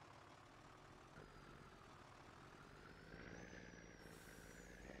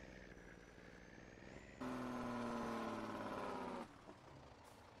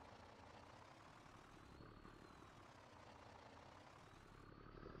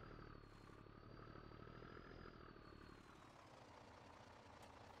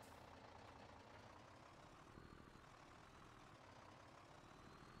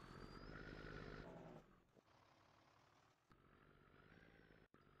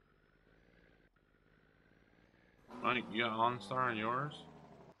 Mike, you got OnStar on yours?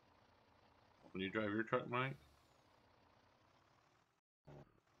 When you drive your truck, Mike?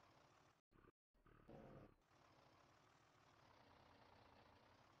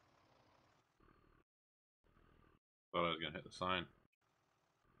 Thought I was gonna hit the sign.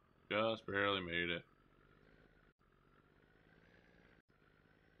 Just barely made it.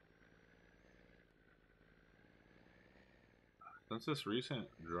 Since this recent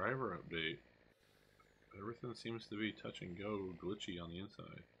driver update, everything seems to be touch and go, glitchy on the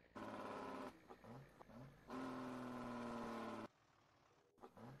inside.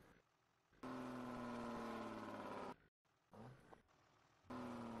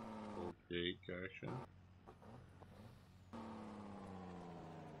 Full Jake action.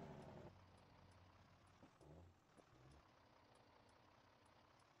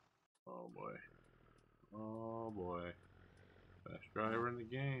 Oh boy. Oh boy. Best driver in the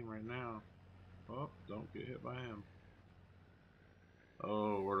game right now. Oh, don't get hit by him.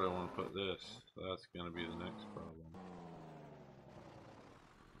 Oh, where do I want to put this? That's going to be the next problem.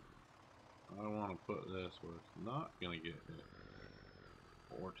 I want to put this where it's not going to get hit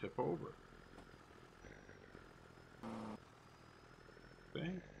or tip over. Okay.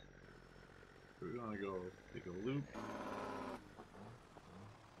 We're going to go take a loop.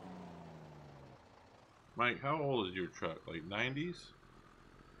 Mike, how old is your truck? Like 90s?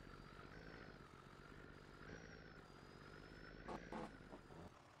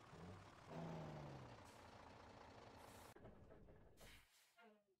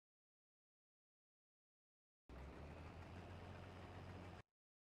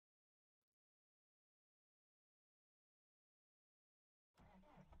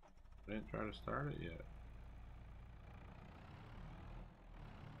 I didn't try to start it yet.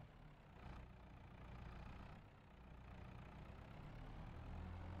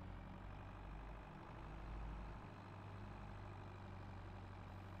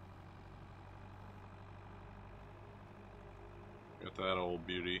 Got that old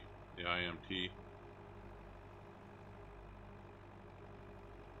beauty, the IMT.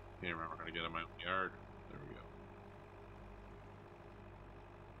 Can't remember how to get in my own yard. There we go.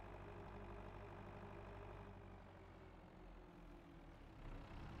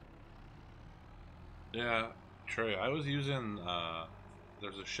 Yeah, Trey, I was using,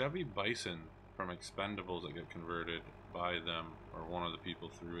 there's a Chevy Bison from Expendables that get converted by them, or one of the people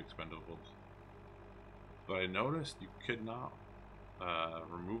through Expendables. But I noticed you could not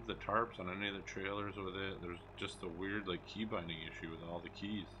remove the tarps on any of the trailers with it. There's just a weird like key binding issue with all the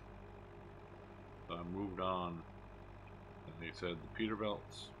keys. So I moved on. And they said the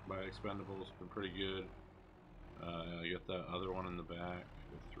Peterbilts by Expendables been pretty good. I got that other one in the back,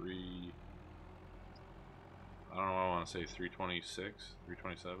 the three. I don't know. I want to say 326,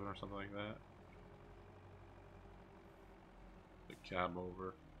 327, or something like that. The cab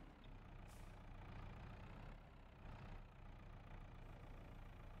over.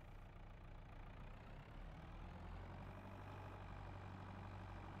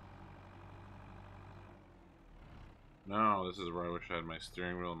 No, this is where I wish I had my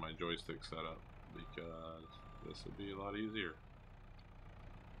steering wheel and my joystick set up, because this would be a lot easier.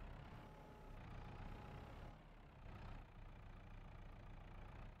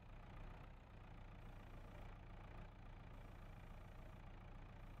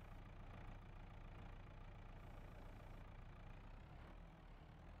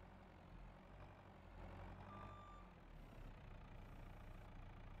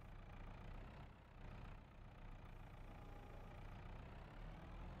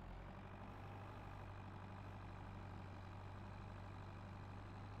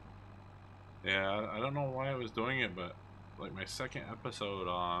 Yeah, I don't know why I was doing it, but like my second episode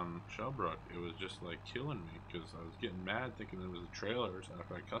on Shellbrook, it was just like killing me because I was getting mad thinking it was the trailers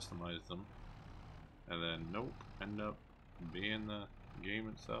after I customized them, and then nope, end up being the game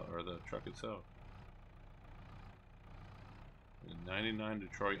itself or the truck itself. A 99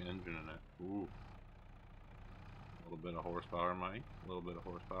 Detroit engine in it. Ooh, a little bit of horsepower, Mike. A little bit of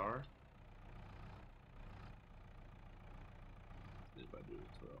horsepower. If I do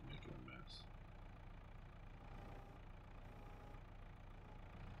this without making a mess.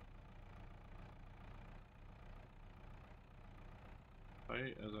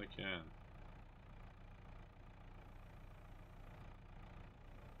 Tight as I can.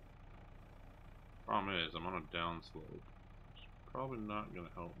 Problem is, I'm on a downslope. It's probably not going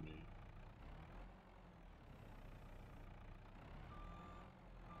to help me.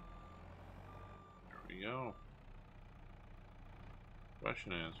 There we go.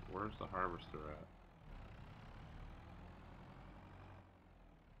 Question is, where's the harvester at?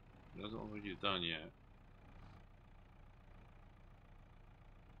 Doesn't look like he's done yet.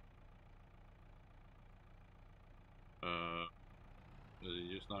 Is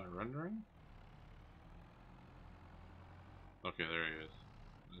he just not rendering? Okay, there he is.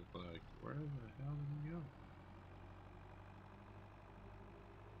 It's like, where the hell did he go?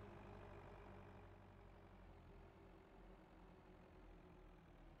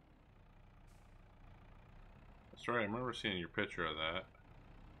 That's right, I remember seeing your picture of that.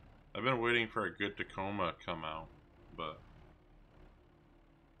 I've been waiting for a good Tacoma to come out, but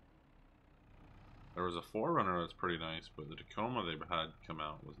there was a 4Runner that's pretty nice, but the Tacoma they had come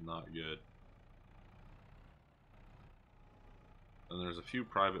out was not good. And there's a few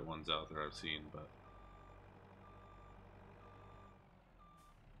private ones out there I've seen, but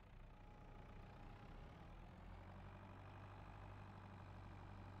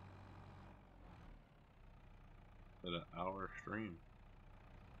at an hour stream.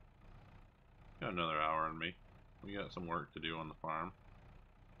 Got another hour in me. We got some work to do on the farm.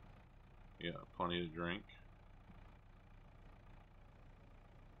 Yeah, plenty to drink.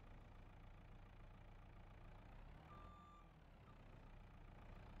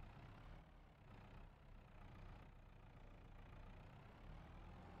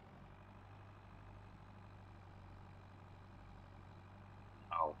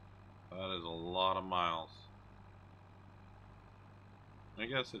 Ow. That is a lot of miles. I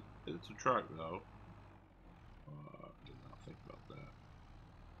guess it's a truck though. Did not think about that.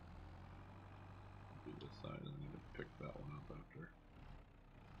 Do this side, I need to pick that one up after.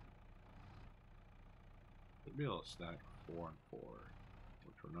 Should be able to stack 4 and 4,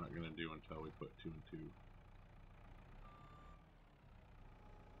 which we're not going to do until we put 2 and 2.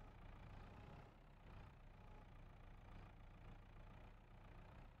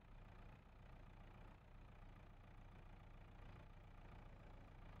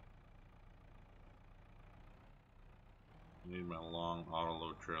 I need my long auto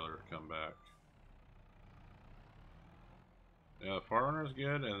load trailer to come back. Yeah, the 4Runner is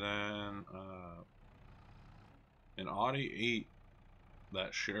good, and then an Audi 8,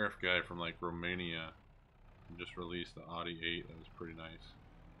 that sheriff guy from like Romania just released the Audi 8. That was pretty nice.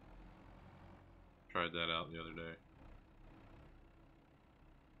 Tried that out the other day.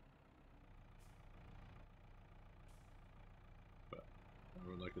 But I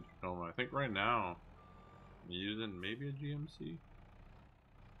would like a Tacoma. I think right now I'm using maybe a GMC,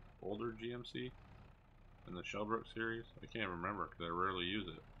 older GMC in the Shellbrook series. I can't remember because I rarely use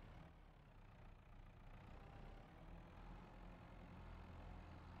it.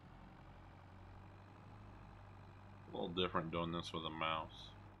 A little different doing this with a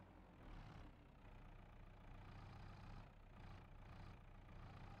mouse.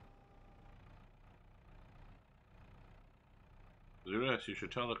 Zudas, you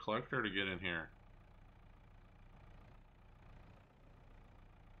should tell the collector to get in here.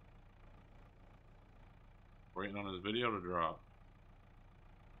 Waiting on his video to drop.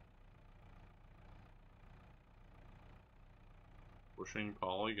 Pushing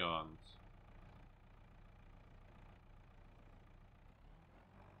polygons.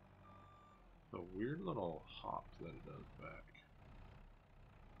 The weird little hop that it does back.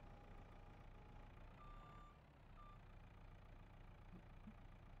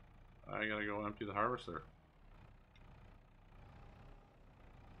 I gotta go empty the harvester.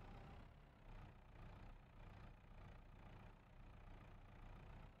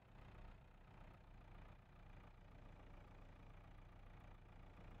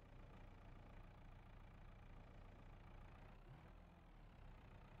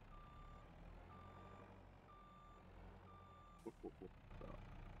 So,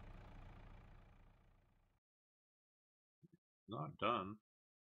 not done.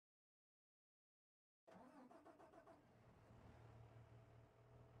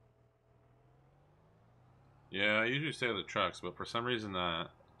 Yeah, I usually stay with the trucks, but for some reason that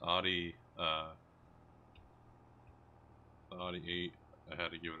Audi, the Audi 8, I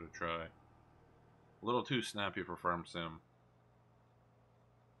had to give it a try. A little too snappy for Farm Sim.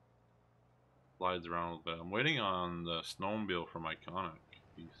 Slides around a little bit. I'm waiting on the snowmobile from Iconic.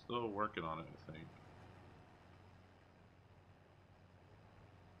 He's still working on it, I think.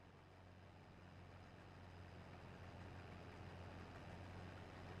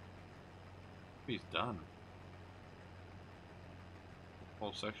 He's done. The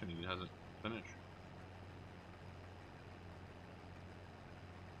whole section he hasn't finished.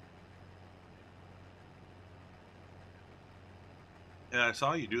 Yeah, I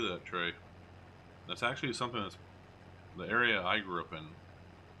saw you do that, Trey. That's actually something that's the area I grew up in.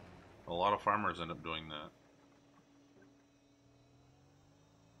 A lot of farmers end up doing that.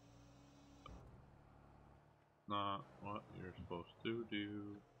 Not what you're supposed to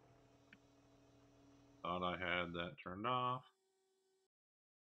do. Thought I had that turned off.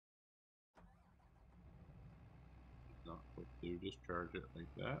 Not supposed to discharge it like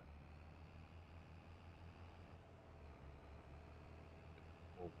that.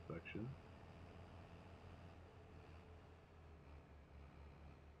 Whole section.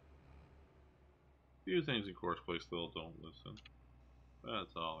 Few things in course play still don't listen.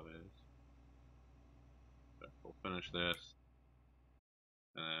 That's all it is. Okay, we'll finish this.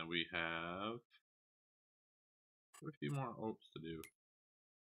 And then we have a few more oats to do.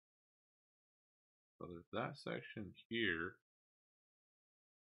 So there's that section here.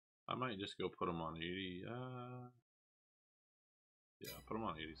 I might just go put them on 80. Yeah, I'll put them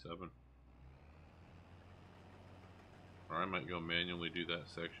on 87. Or I might go manually do that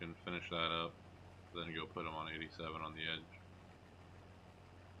section, finish that up, then go put them on 87 on the edge.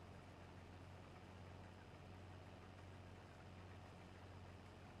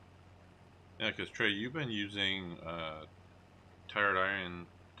 Yeah, because Trey, you've been using tired iron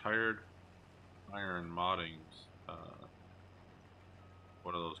moddings.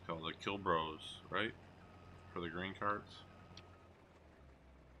 What are those called? The Kill Bros, right? For the green carts.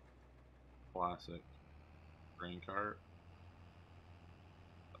 Classic green cart.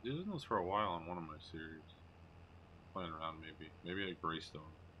 I've using those for a while on one of my series. Playing around maybe a Greystone.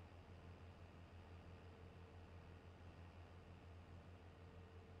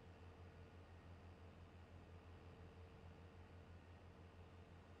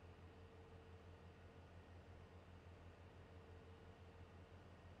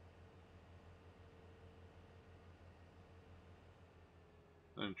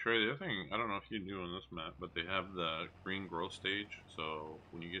 And Trey, the other thing, I don't know if you knew on this map, but they have the green growth stage. So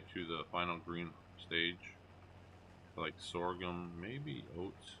when you get to the final green stage, like sorghum, maybe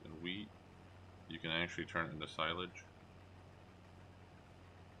oats and wheat, you can actually turn it into silage.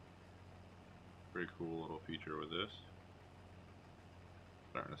 Pretty cool little feature with this.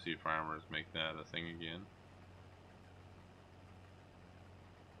 Starting to see farmers make that a thing again.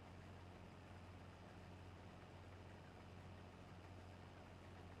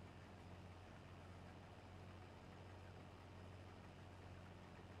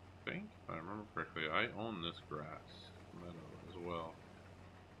 I think, if I remember correctly, I own this grass meadow as well.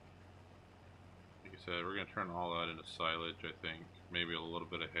 Like I said, we're going to turn all that into silage, I think. Maybe a little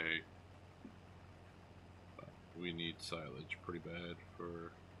bit of hay. But we need silage pretty bad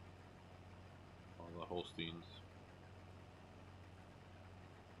for all the Holsteins.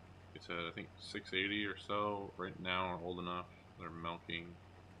 Like I said, I think 680 or so right now are old enough. They're milking.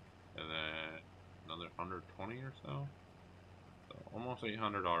 And then another 120 or so. So almost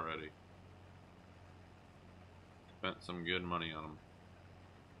 800 already. Spent some good money on them.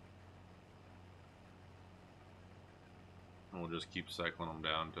 And we'll just keep cycling them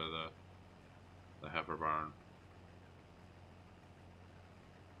down to the heifer barn.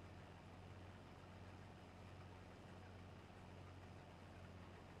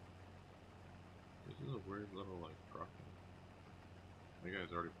 This is a weird little like crossing. The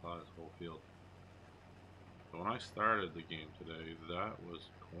guy's already plowed his whole field. So when I started the game today, that was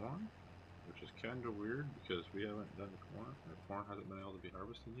corn, which is kind of weird because we haven't done corn, or corn hasn't been able to be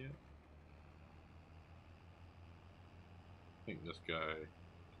harvested yet. I think this guy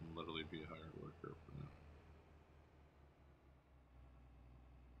can literally be a hired worker for now.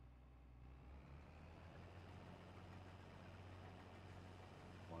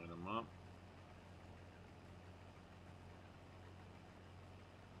 Line him up.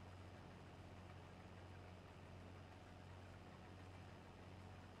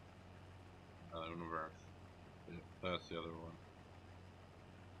 Universe. Yeah, that's the other one.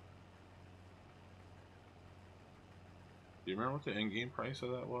 Do you remember what the in-game price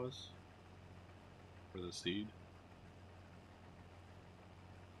of that was? For the seed?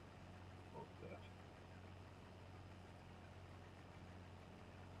 Oh, death.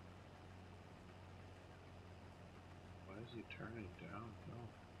 Why is he turning downhill?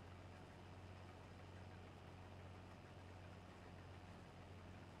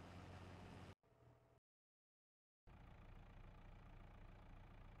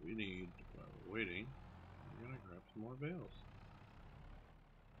 We need, while we're waiting, we're gonna grab some more bales.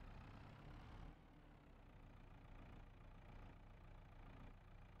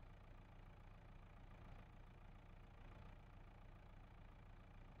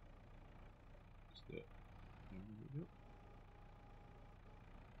 Just it. There we go.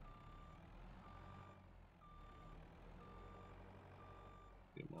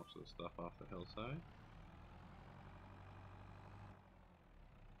 Get most of the stuff off the hillside.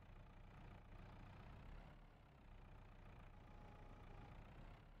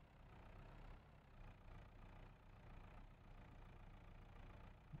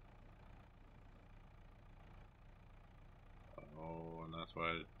 Oh, and that's why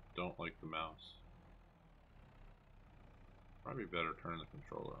I don't like the mouse. Probably better turn the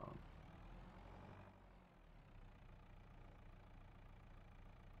controller on.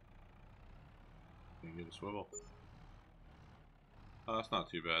 Can get a swivel. Oh, that's not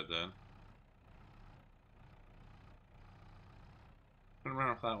too bad then. I don't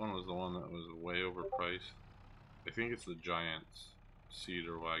remember if that one was the one that was way overpriced. I think it's the Giants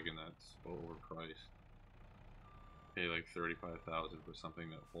cedar wagon that's overpriced. Pay like 35,000 for something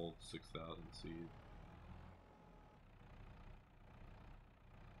that holds 6,000 seeds.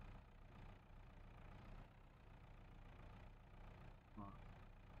 Huh.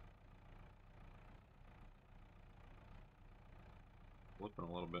 Flipping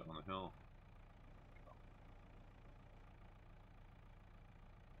a little bit on the hill.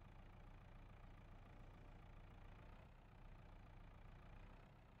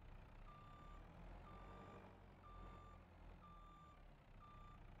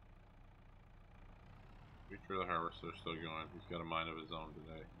 Make sure the harvester's still going. He's got a mind of his own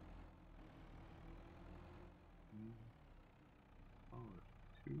today. Oh,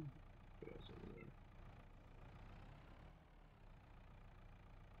 there's two bales over there.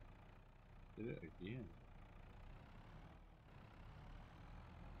 Did it again.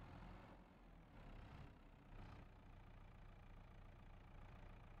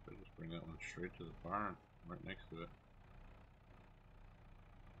 I just bring that one straight to the barn, right next to it.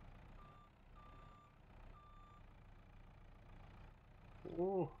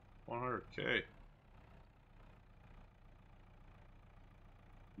 Oh, 100K.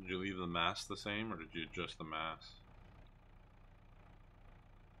 Did you leave the mass the same, or did you adjust the mass?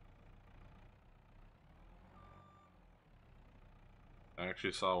 I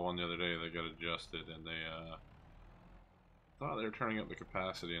actually saw one the other day that got adjusted, and they thought they were turning up the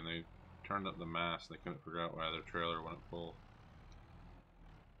capacity, and they turned up the mass, and they couldn't figure out why their trailer went full.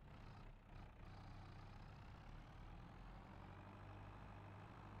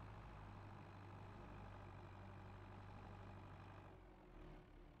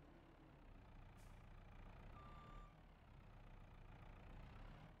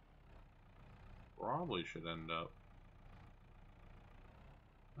 Probably should end up.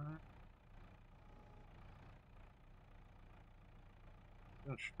 I'm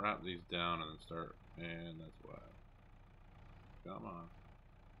gonna strap these down and then start, and that's why. Come on.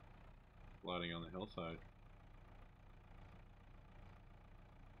 Sliding on the hillside.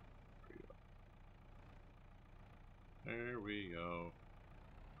 There we go.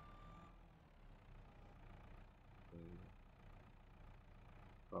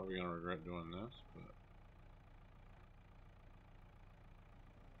 Probably gonna regret doing this, but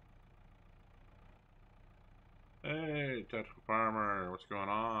hey, Tactical Farmer, what's going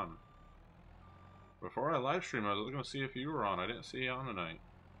on? Before I live stream, I was looking to see if you were on. I didn't see you on tonight.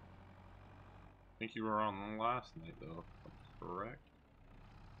 I think you were on last night, though. That's correct.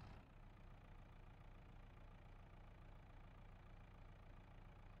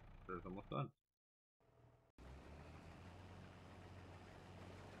 It's almost done.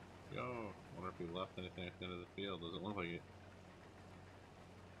 Yo, I wonder if we left anything at the end of the field. Doesn't look like it.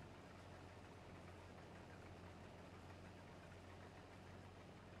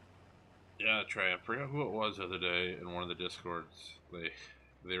 Yeah, Trey, I forgot who it was the other day in one of the discords.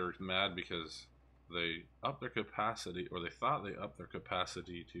 They were mad because they upped their capacity, or they thought they upped their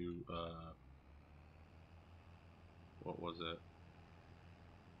capacity to what was it?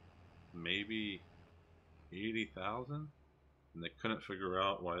 Maybe 80,000, and they couldn't figure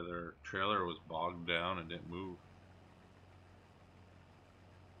out why their trailer was bogged down and didn't move.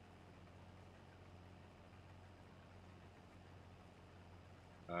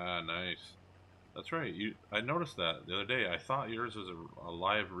 Ah, nice. That's right. I noticed that the other day. I thought yours was a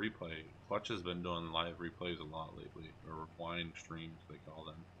live replay. Clutch has been doing live replays a lot lately, or wine streams they call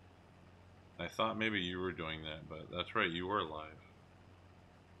them. I thought maybe you were doing that, but that's right. You were live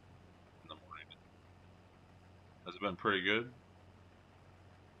in the morning. Has it been pretty good?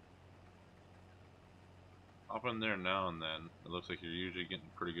 Hop in there now and then. It looks like you're usually getting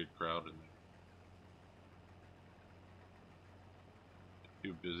a pretty good crowd in there.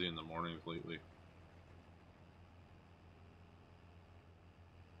 Too busy in the mornings lately.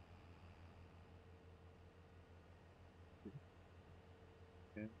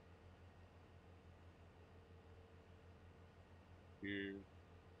 Okay. Here.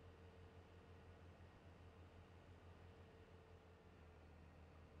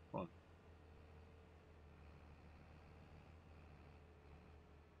 Come on.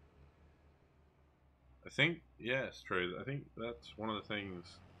 I think, yes, Trey. I think that's one of the things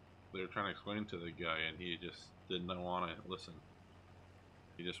they were trying to explain to the guy, and he just didn't want to listen.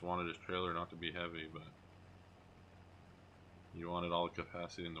 He just wanted his trailer not to be heavy, but he wanted all the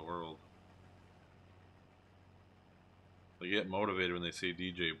capacity in the world. They get motivated when they see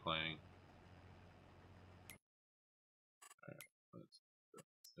DJ playing.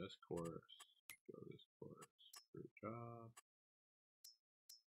 this course. Go this course. Great job.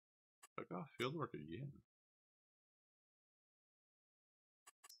 Took off fieldwork again.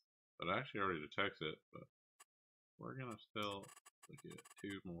 But I actually already detects it, but we're gonna still look at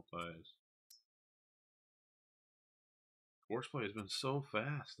 2 multis. Horseplay has been so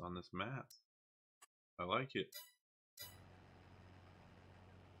fast on this map. I like it.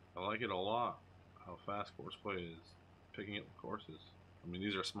 I like it a lot, how fast horseplay is picking up the courses. I mean,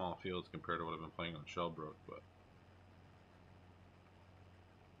 these are small fields compared to what I've been playing on Shellbrook, but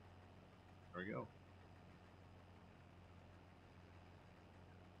there we go.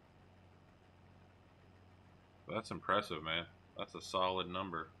 That's impressive, man. That's a solid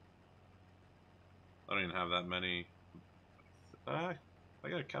number. I don't even have that many. I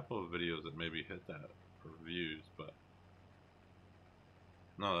got a couple of videos that maybe hit that for views, but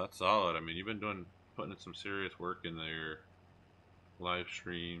no, that's solid. I mean, you've been putting in some serious work in your live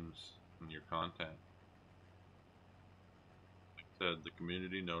streams and your content. Like I said, the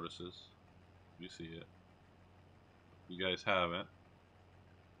community notices. You see it. If you guys haven't,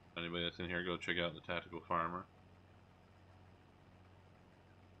 anybody that's in here, go check out the Tactical Farmer.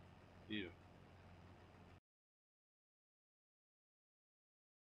 Yeah.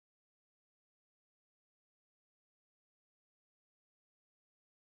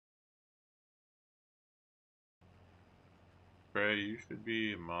 Trey, you should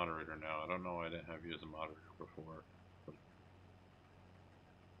be a moderator now. I don't know why I didn't have you as a moderator before.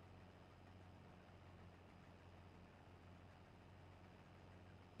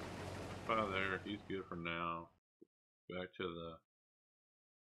 There, he's good for now. Back to the...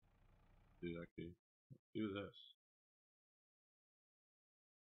 Dude, actually, do this.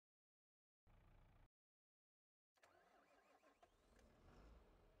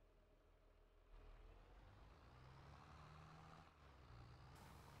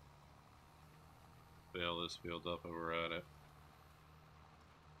 Bail this field up and we're at it.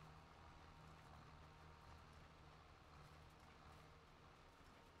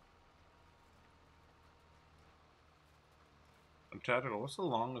 And Tactical, what's the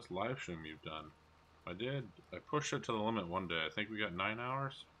longest live stream you've done? I pushed it to the limit one day. I think we got 9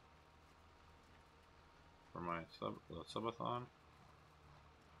 hours for my subathon.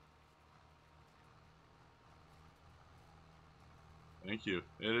 Thank you.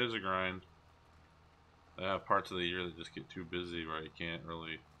 It is a grind. I have parts of the year that just get too busy where I can't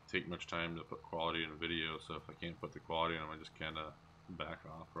really take much time to put quality in a video, so if I can't put the quality in them, I just kind of back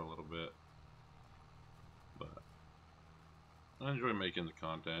off for a little bit. But I enjoy making the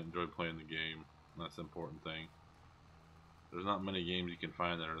content, enjoy playing the game. That's the important thing. There's not many games you can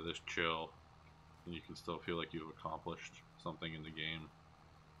find that are this chill, and you can still feel like you've accomplished something in the game.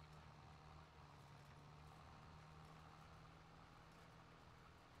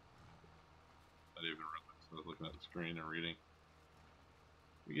 I didn't even realize I was looking at the screen and reading.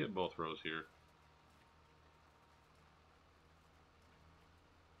 We get both rows here.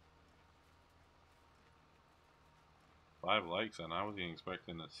 Five likes, and I was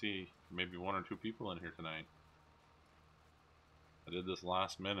expecting to see maybe 1 or 2 people in here tonight. I did this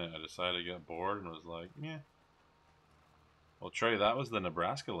last minute. I decided to get bored and was like, yeah. Well, Trey, that was the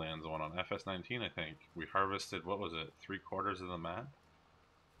Nebraska lands one on FS19, I think. We harvested, what was it, 3/4 of the map?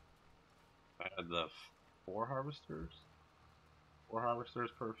 I had the 4 harvesters? 4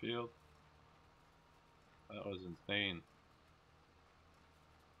 harvesters per field? That was insane.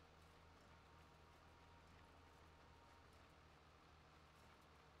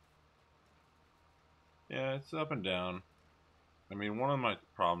 Yeah, it's up and down. I mean, one of my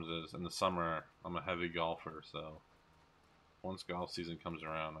problems is in the summer, I'm a heavy golfer, so once golf season comes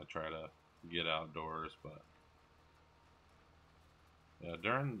around, I try to get outdoors, but yeah,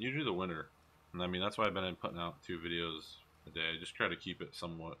 during usually the winter, and I mean, that's why I've been putting out 2 videos a day. I just try to keep it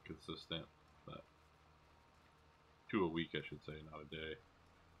somewhat consistent, but 2 a week, I should say, not a day.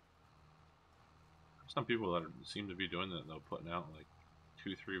 Some people that seem to be doing that, though, putting out like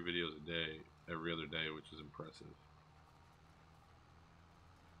 2-3 videos a day, every other day, which is impressive.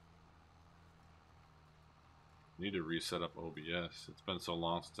 Need to reset up OBS. It's been so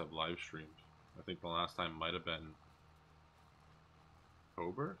long since I've live streamed. I think the last time might have been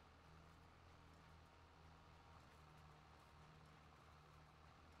October.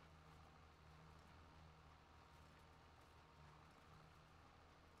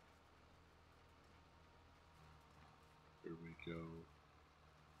 Here we go.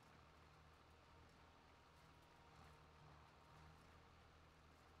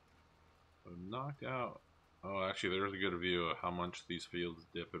 I'm knocked out. Oh, actually, there's a good view of how much these fields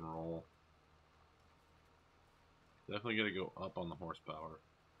dip and roll. Definitely gonna go up on the horsepower.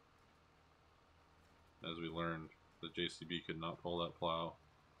 as we learned, the JCB could not pull that plow.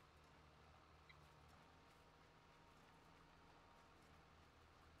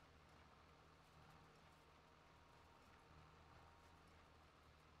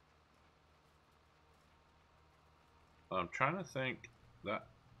 I'm trying to think that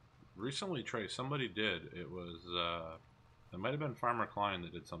recently, Trey, somebody did. It was, it might have been Farmer Klein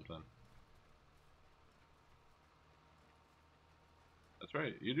that did something. That's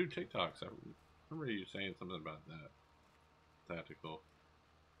right. You do TikToks. I remember you saying something about that. Tactical.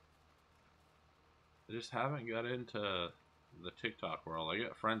 I just haven't got into the TikTok world. I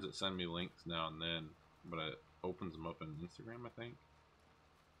get friends that send me links now and then, but it opens them up in Instagram, I think.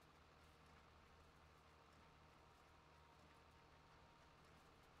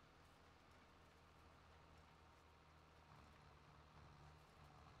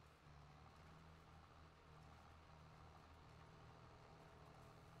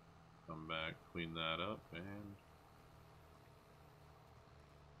 Come back, clean that up, and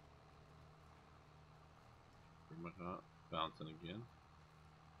pretty much not bouncing again.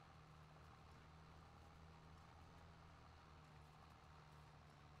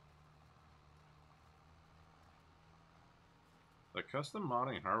 The custom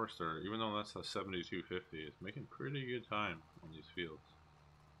modding harvester, even though that's a 7250, is making pretty good time on these fields.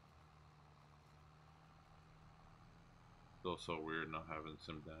 Still so weird not having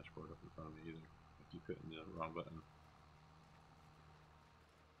Sim dashboard up in front of me either. I keep hitting the wrong button.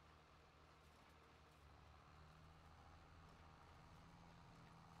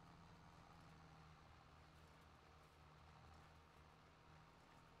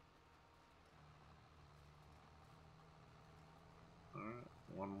 Alright,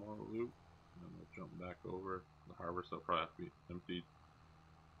 one more loop, and then we'll jump back over. The harvest will probably have to be emptied.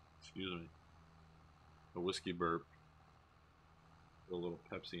 Excuse me. A whiskey burp. Put a little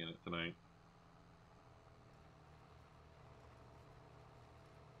Pepsi in it tonight.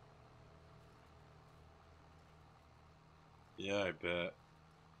 Yeah, I bet.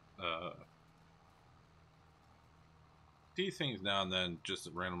 See things now and then just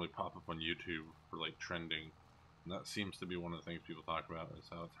randomly pop up on YouTube for like trending. And that seems to be one of the things people talk about, is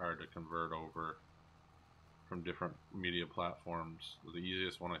how it's hard to convert over from different media platforms. The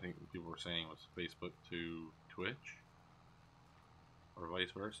easiest one I think people were saying was Facebook to Twitch, or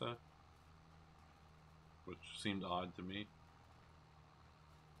vice versa, which seemed odd to me.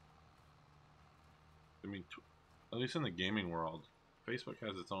 I mean, at least in the gaming world, Facebook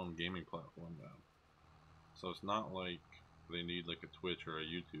has its own gaming platform now, so it's not like they need like a Twitch or a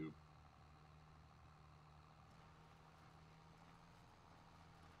YouTube.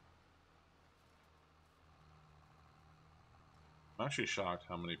 I'm actually shocked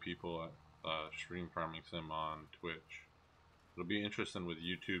how many people stream Farming Sim on Twitch. It'll be interesting with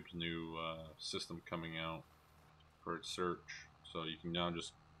YouTube's new system coming out for its search. So you can now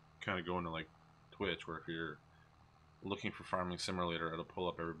just kind of go into like Twitch, where if you're looking for Farming Simulator, it'll pull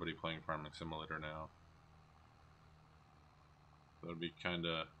up everybody playing Farming Simulator now. So it'd be kind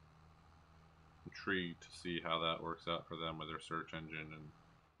of intrigued to see how that works out for them with their search engine. And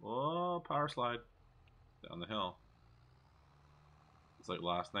oh, power slide down the hill. It's like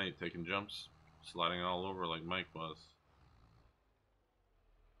last night, taking jumps, sliding all over like Mike was.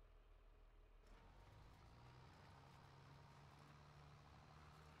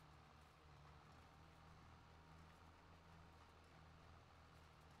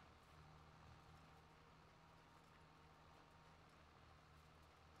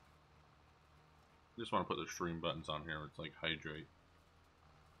 Just want to put the stream buttons on here. It's like hydrate.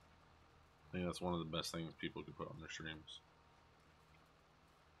 I think that's one of the best things people can put on their streams.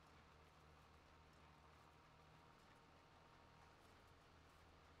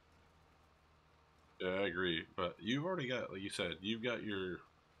 Yeah, I agree. But you've already got, like you said, you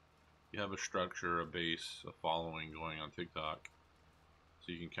have a structure, a base, a following going on TikTok,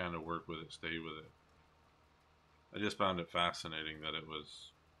 so you can kind of work with it, stay with it. I just found it fascinating that it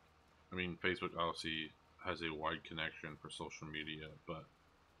was, I mean, Facebook obviously has a wide connection for social media, but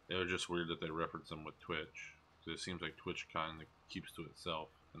it was just weird that they reference them with Twitch. So it seems like Twitch kind of keeps to itself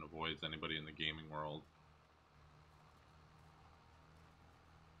and avoids anybody in the gaming world.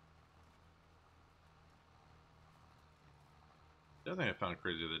 The other thing I found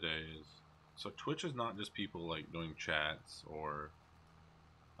crazy the other day is, so Twitch is not just people like doing chats or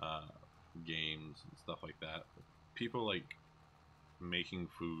uh, games and stuff like that. People like making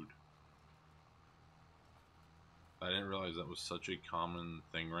food. I didn't realize that was such a common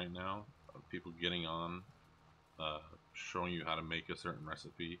thing right now. People getting on, uh, showing you how to make a certain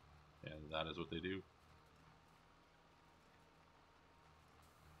recipe, and that is what they do.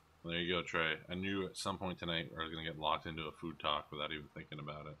 There you go, Trey. I knew at some point tonight I was going to get locked into a food talk without even thinking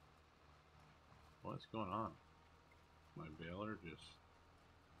about it. What's going on? My baler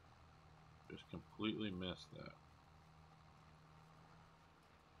just completely missed that.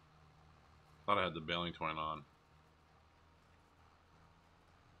 Thought I had the baling twine on.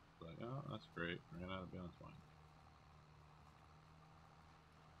 Like, oh, that's great. Ran out of baling twine.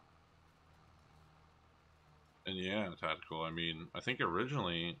 And yeah, tactical. I mean, I think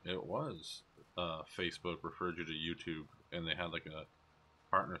originally it was Facebook referred you to YouTube, and they had like a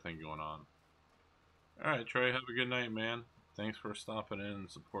partner thing going on. All right, Trey, have a good night, man. Thanks for stopping in and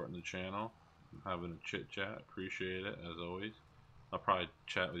supporting the channel, and having a chit chat. Appreciate it as always. I'll probably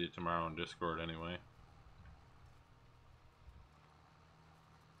chat with you tomorrow on Discord anyway.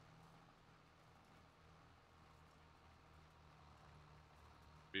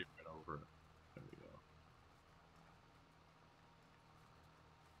 Be right over it. There we go.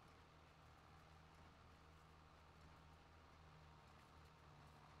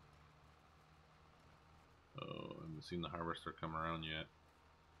 Oh, I haven't seen the harvester come around yet.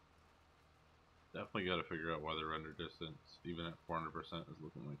 Definitely got to figure out why the render distance, even at 400%, is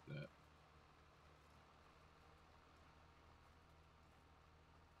looking like that.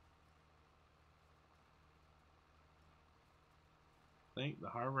 I think the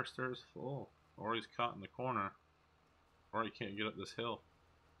harvester is full, or he's caught in the corner, or he can't get up this hill.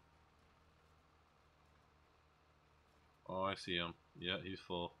 Oh, I see him. Yeah, he's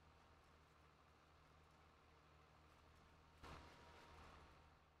full.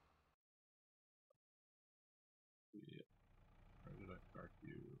 Yeah. Where did I park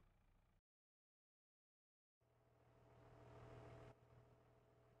you?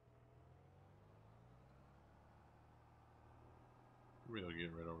 Maybe I'll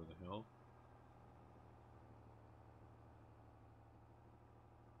get right over the hill.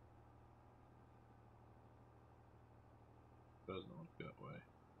 Doesn't look that way.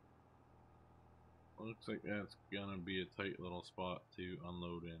 Looks like that's gonna be a tight little spot to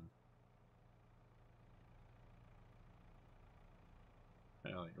unload in.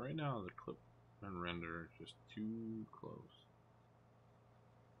 Yeah, like right now the clip and render is just too close.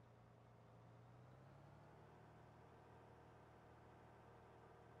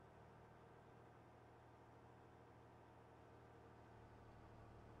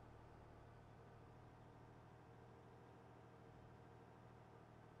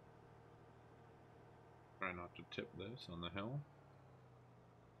 Try not to tip this on the hill.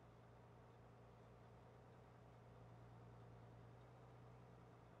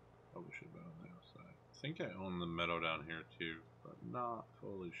 Probably should have been on the outside. I think I own the meadow down here too, but not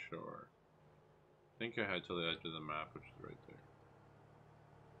fully sure. I think I head to the edge of the map, which is right there.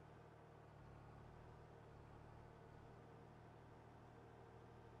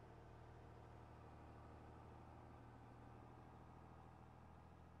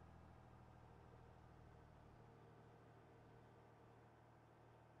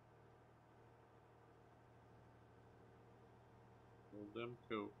 Hold them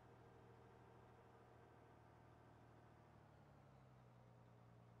coat.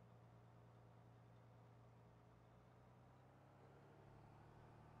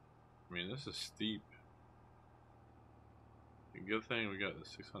 I mean, this is steep. Good thing we got the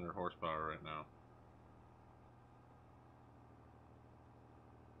 600 horsepower right now.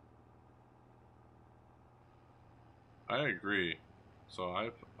 I agree. So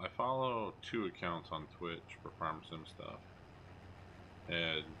I follow 2 accounts on Twitch for farm sim stuff,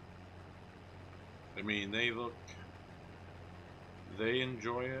 and I mean they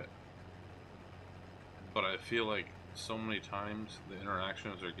enjoy it, but I feel like so many times the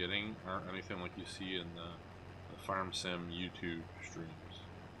interactions they're getting aren't anything like you see in the farm sim YouTube streams.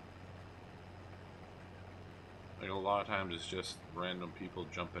 Like a lot of times it's just random people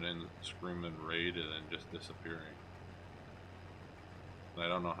jumping in, screaming raid, and then just disappearing. And I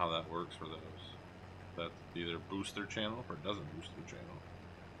don't know how that works for those. That either boosts their channel or it doesn't boost their channel.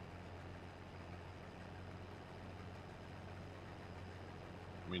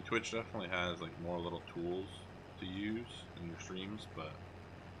 I mean, Twitch definitely has like more little tools to use in your streams, but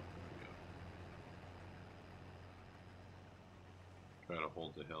try to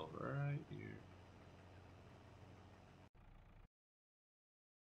hold the hill right here.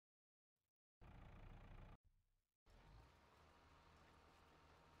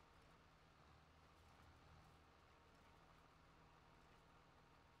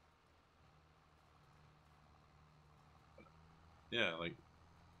 Yeah, like,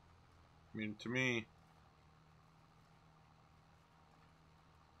 I mean, to me,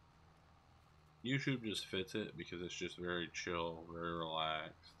 YouTube just fits it because it's just very chill, very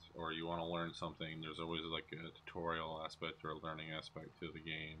relaxed, or you want to learn something, there's always like a tutorial aspect or a learning aspect to the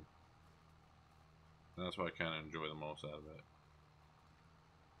game. And that's what I kind of enjoy the most out of it.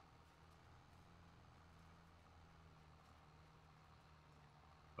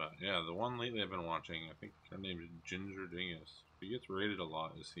 But yeah, the one lately I've been watching, I think her name is Ginger Dingus. She gets rated a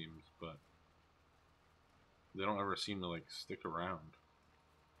lot, it seems, but they don't ever seem to like stick around.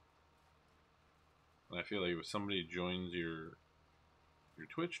 And I feel like if somebody joins your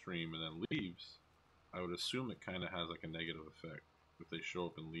Twitch stream and then leaves, I would assume it kind of has like a negative effect if they show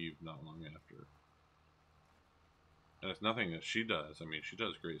up and leave not long after. And it's nothing that she does. I mean, she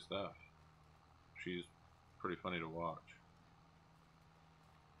does great stuff. She's pretty funny to watch.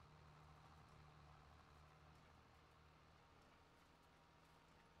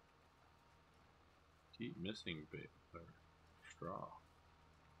 Keep missing bait or straw.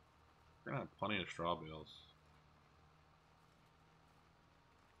 We're gonna have plenty of straw bales.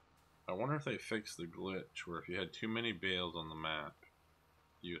 I wonder if they fixed the glitch where if you had too many bales on the map,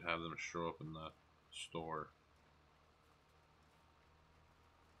 you'd have them show up in the store.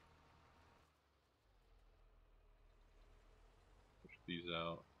 Push these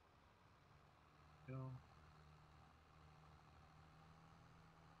out.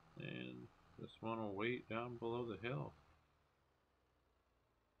 And this one will wait down below the hill.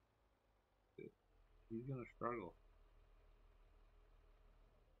 He's gonna struggle.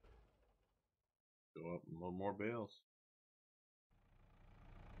 Go up a little more bales.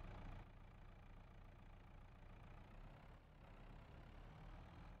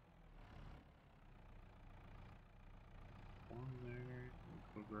 One there,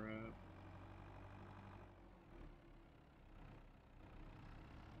 go grab.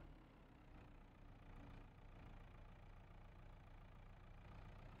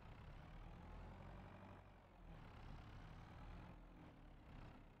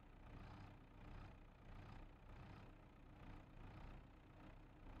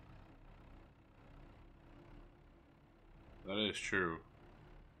 That is true.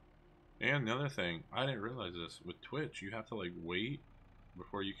 And the other thing, I didn't realize this, with Twitch, you have to like wait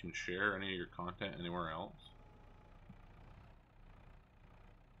before you can share any of your content anywhere else.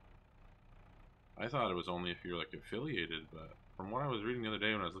 I thought it was only if you're like affiliated, but from what I was reading the other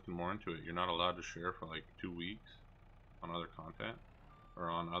day when I was looking more into it, you're not allowed to share for like 2 weeks on other content or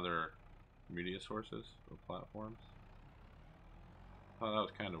on other media sources or platforms. I thought that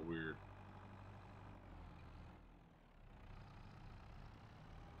was kind of weird.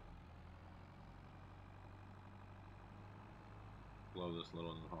 Love this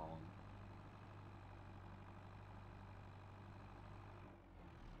little New Holland.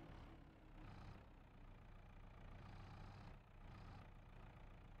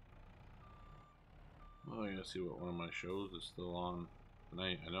 Oh, I gotta see what one of my shows is still on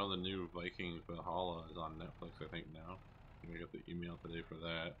tonight. I know the new Vikings Valhalla is on Netflix, I think now. I think I got the email today for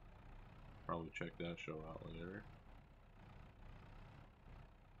that. Probably check that show out later.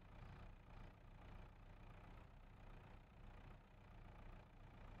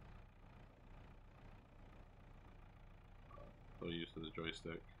 So used to the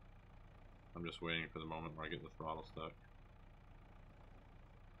joystick. I'm just waiting for the moment where I get the throttle stuck.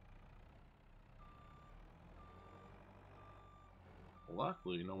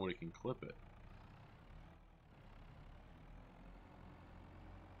 Luckily, nobody can clip it.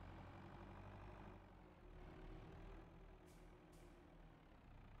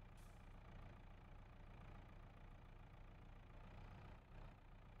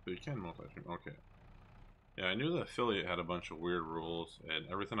 But you can multi-stream. Okay. Yeah, I knew the affiliate had a bunch of weird rules, and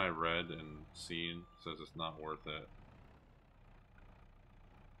everything I read and seen says it's not worth it.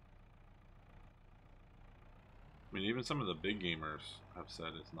 I mean, even some of the big gamers have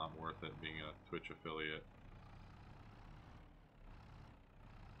said it's not worth it being a Twitch affiliate.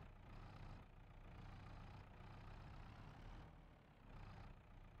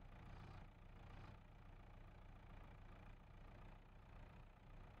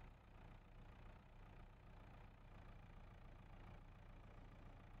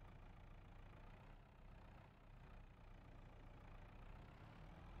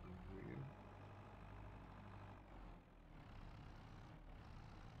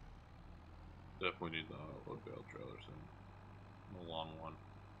 Definitely need the load bale trailer soon. A long one.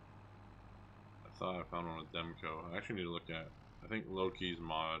 I thought I found one with Demco. I actually need to look at. I think Loki's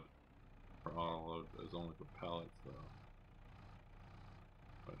mod for auto load is only for pallets though.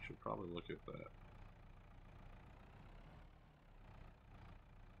 I should probably look at that.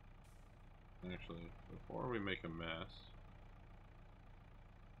 Actually, before we make a mess,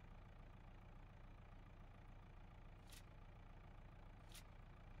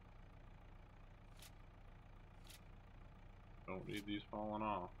 Don't need these falling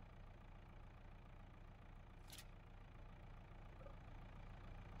off.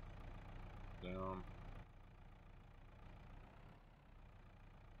 Down.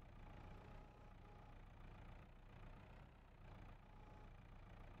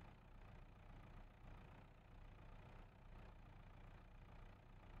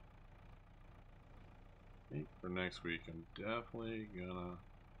 I think for next week, I'm definitely gonna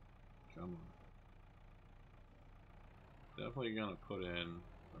come on. Definitely gonna put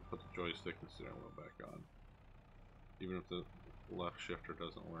the joystick and steering wheel back on, even if the left shifter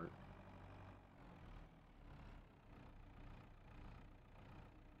doesn't work.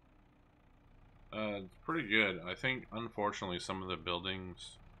 It's pretty good. I think, unfortunately, some of the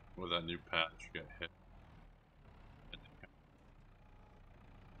buildings with that new patch get hit.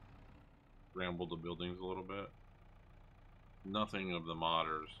 Rambled the buildings a little bit. Nothing of the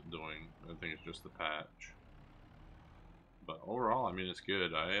modders doing. I think it's just the patch. But overall, I mean, it's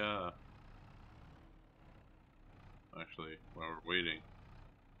good. Actually, while we're waiting,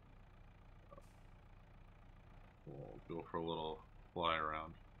 we'll go for a little fly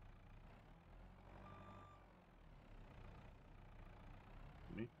around.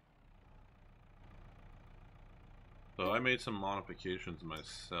 So I made some modifications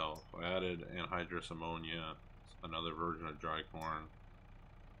myself. I added anhydrous ammonia, another version of dry corn.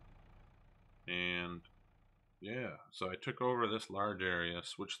 And yeah, so I took over this large area,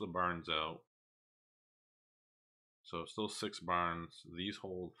 switched the barns out. So still 6 barns. These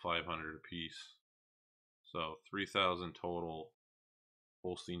hold 500 apiece. So 3,000 total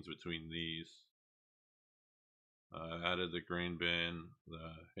Holsteins between these. Added the grain bin,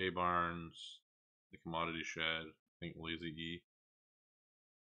 the hay barns, the commodity shed, I think Lazy E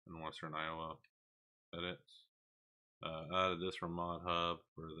in Western Iowa edits. Added this from Mod Hub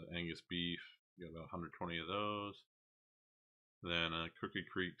for the Angus beef. Got about 120 of those. Then Crooked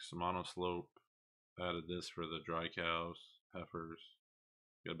Creek's monoslope. Added this for the dry cows, heifers.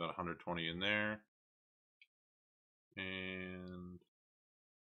 Got about 120 in there. And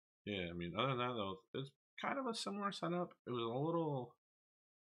yeah, I mean, other than that though, it's kind of a similar setup. It was a little,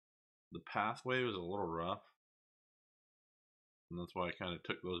 the pathway was a little rough, and that's why I kind of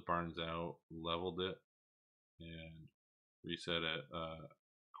took those barns out, leveled it, and reset it.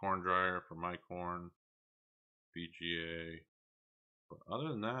 Corn dryer for my corn, BGA. But other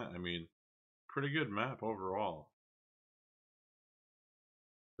than that, I mean, pretty good map overall.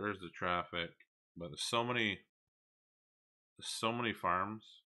 There's the traffic, but there's so many farms.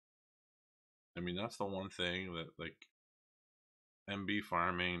 I mean, that's the one thing that, like, MB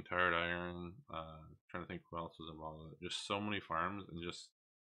farming, tired iron, trying to think who else is involved. Just so many farms, and just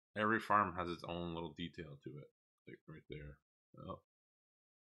every farm has its own little detail to it. Like right there. Oh,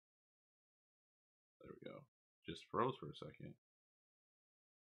 there we go. Just froze for a second.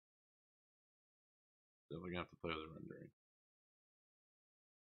 Definitely gonna have to play with the rendering.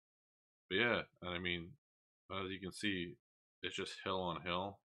 But yeah, and I mean, as you can see, it's just hill on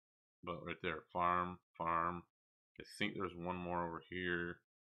hill. But right there, farm, farm. I think there's one more over here.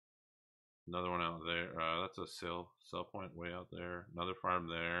 Another one out there. That's a sell point way out there. Another farm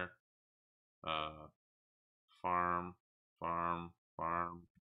there. Uh, farm, farm, farm.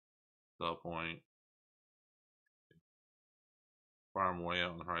 Sell point. Farm way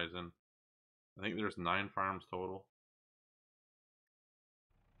out on the horizon. I think there's 9 farms total.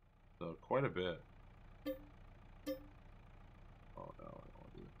 So quite a bit. Oh no, I don't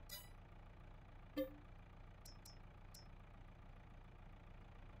want to do that.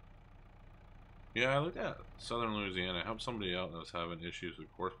 Yeah, I looked at Southern Louisiana. I helped somebody out that was having issues with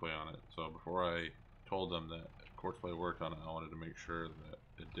courseplay on it. So before I told them that courseplay worked on it, I wanted to make sure that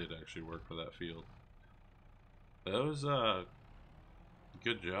it did actually work for that field. That was a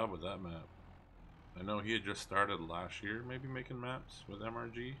good job with that map. I know he had just started last year, maybe making maps with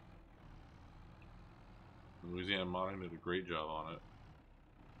MRG. Louisiana Modding did a great job on it.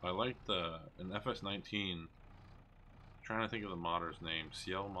 I liked in FS19. Trying to think of the modder's name.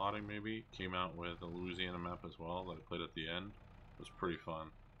 CL Modding maybe came out with a Louisiana map as well that I played at the end. It was pretty fun.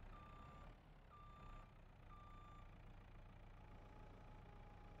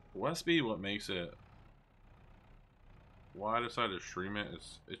 Westby, what makes it, why I decided to stream it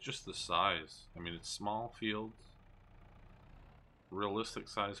is it's just the size. I mean, it's small fields, realistic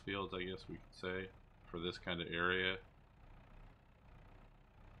size fields, I guess we could say, for this kind of area.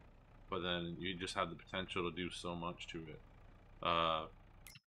 But then you just have the potential to do so much to it.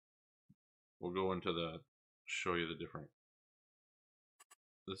 We'll go into show you the different.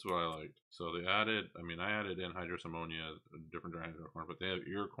 This is what I liked. So they added, I mean, I added anhydrous ammonia, different dry corn, but they have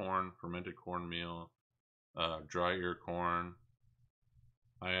ear corn, fermented cornmeal, dry ear corn.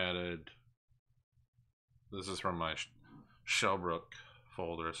 I added, this is from my Shellbrook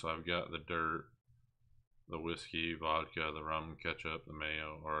folder, so I've got the dirt, the whiskey, vodka, the rum, ketchup, the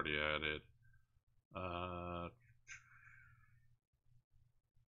mayo already added.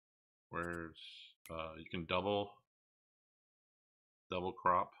 Where's you can double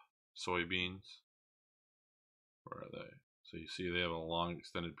crop soybeans. Where are they? So you see they have a long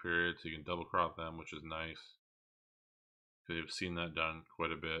extended period, so you can double crop them, which is nice because you've seen that done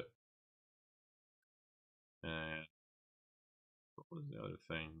quite a bit. And what was the other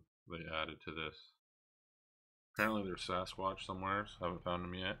thing they added to this? Apparently there's Sasquatch somewhere, so I haven't found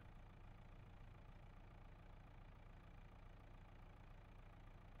them yet.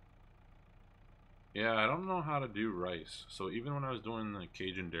 Yeah, I don't know how to do rice. So even when I was doing the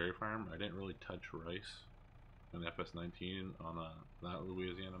Cajun dairy farm, I didn't really touch rice in FS19 on that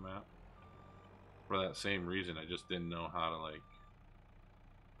Louisiana map. For that same reason, I just didn't know how to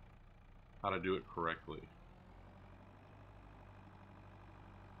how to do it correctly.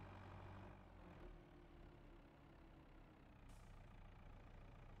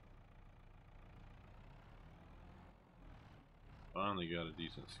 Finally got a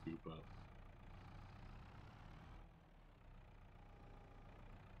decent scoop up.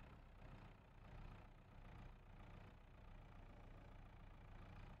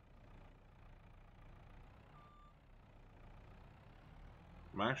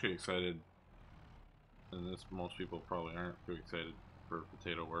 I'm actually excited, and this most people probably aren't too excited for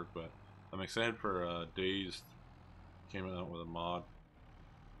potato work, but I'm excited for Dazed came out with a mod.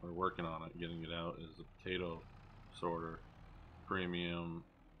 We're working on it, getting it out as a potato sorter, premium,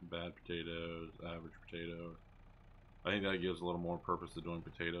 bad potatoes, average potatoes. I think that gives a little more purpose to doing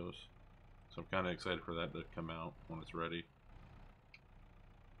potatoes. So I'm kind of excited for that to come out when it's ready.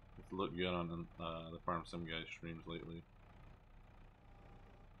 It's looked good on the Farm Sim Guys streams lately.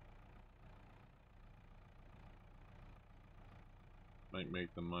 Might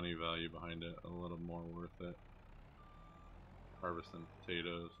make the money value behind it a little more worth it. Harvesting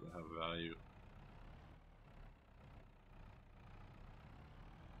potatoes that have value.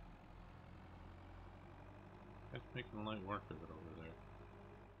 It's making light work of it over there.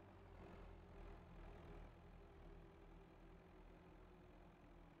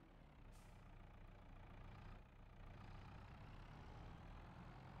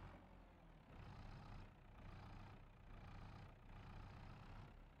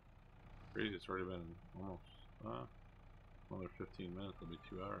 Crazy, it's already been almost another 15 minutes, it'll be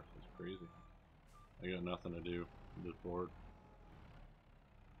 2 hours. That's crazy. I got nothing to do. I'm just bored.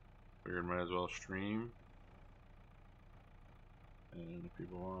 Figured might as well stream. And if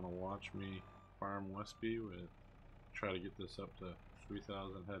people want to watch me farm Westby with, try to get this up to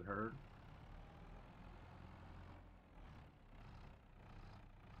 3,000 head herd.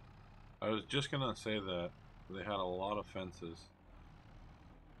 I was just gonna say that they had a lot of fences.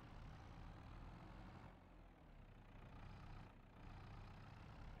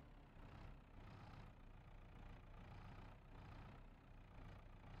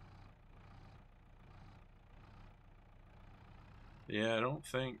 Yeah, I don't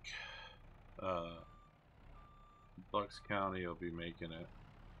think Bucks County will be making it.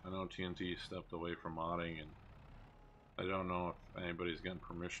 I know TNT stepped away from modding, and I don't know if anybody's getting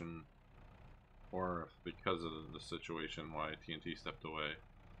permission or if because of the situation why TNT stepped away.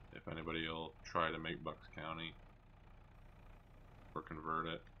 If anybody will try to make Bucks County or convert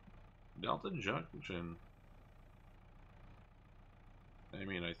it. Delta Junction, I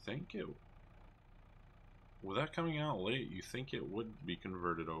mean, I think it, with that coming out late, you think it would be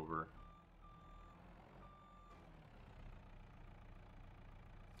converted over.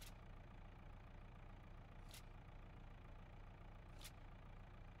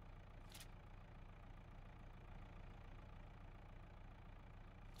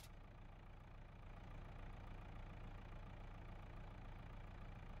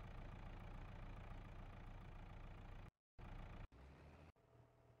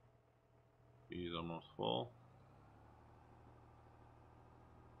 He's almost full.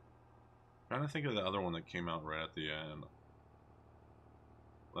 Trying to think of the other one that came out right at the end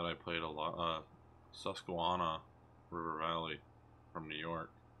that I played a lot. Susquehanna River Valley from New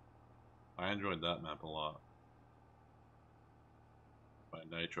York. I enjoyed that map a lot. By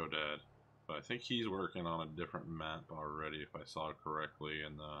Nitro Dad. But I think he's working on a different map already, if I saw it correctly,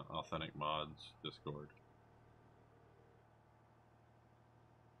 in the Authentic Mods Discord.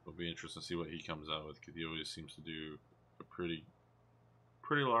 It'll be interesting to see what he comes out with, because he always seems to do a pretty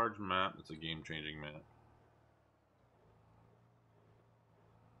large map. It's a game-changing map.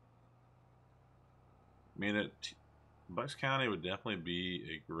 mean, Bucks County would definitely be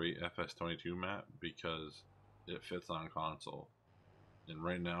a great FS22 map because it fits on console. And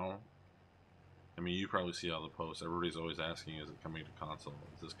right now, I mean, you probably see all the posts. Everybody's always asking, is it coming to console?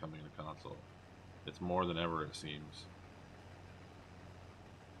 Is this coming to console? It's more than ever, it seems.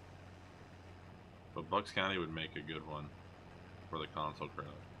 But Bucks County would make a good one for the console crowd.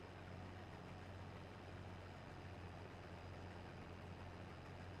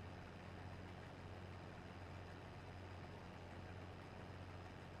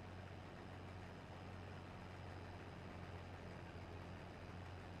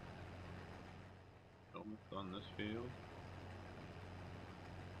 Almost on this field.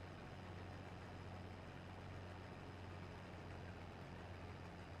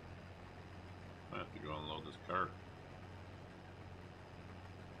 I have to go unload this cart.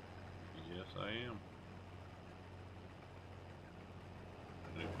 Yes, I am.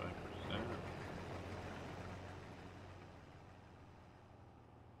 75%.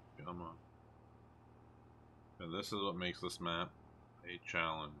 Come on. And this is what makes this map a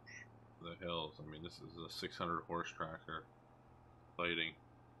challenge. The hills. I mean, this is a 600 horse tractor fighting.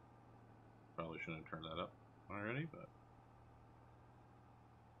 Probably shouldn't have turned that up already, but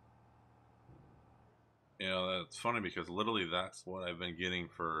you know, that's funny because literally that's what I've been getting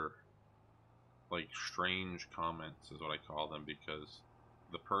for like strange comments is what I call them, because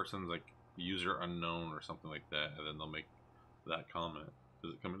the person's like user unknown or something like that, and then they'll make that comment.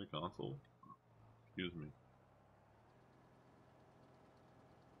 Does it come into console? Excuse me.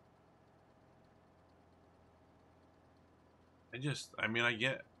 I mean, I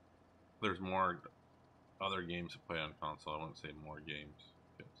get there's more other games to play on console. I wouldn't say more games.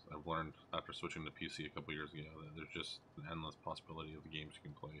 I've learned after switching to PC a couple years ago that there's just an endless possibility of the games you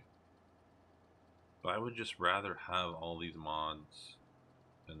can play. But I would just rather have all these mods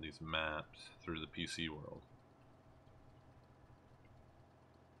and these maps through the PC world.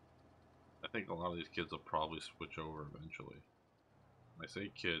 I think a lot of these kids will probably switch over eventually. I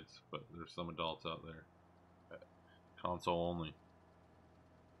say kids, but there's some adults out there. Console only.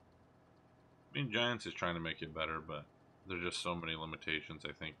 I mean, Giants is trying to make it better, but there's just so many limitations,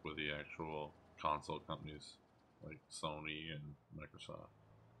 I think, with the actual console companies like Sony and Microsoft.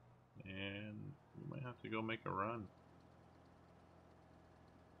 And we might have to go make a run.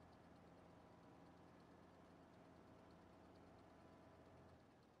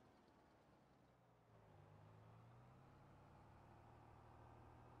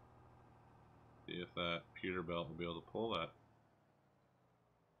 See if that Peterbilt will be able to pull that.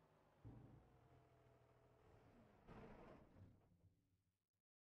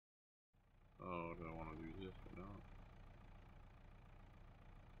 Oh, do I want to do this or not?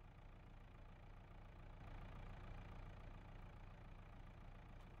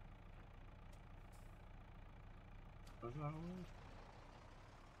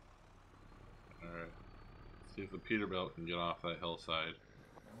 Alright. See if the Peterbilt can get off that hillside.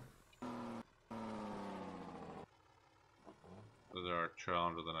 Those are our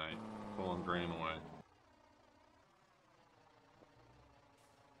challenge of the night. Pulling grain away.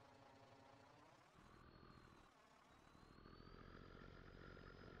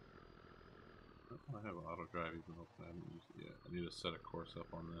 I have auto drive even though I haven't used it yet. I need to set a course up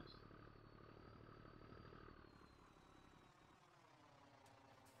on this.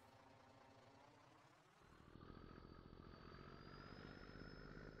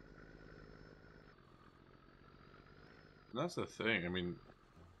 And that's the thing, I mean,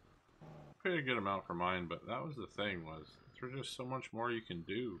 I paid a good amount for mine, but that was the thing, was there's just so much more you can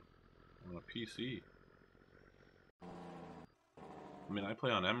do on a PC. I mean, I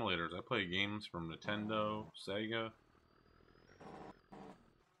play on emulators. I play games from Nintendo, Sega,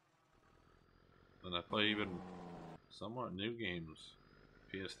 and I play even somewhat new games.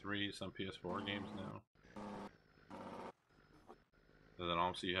 PS3, some PS4 games now. And then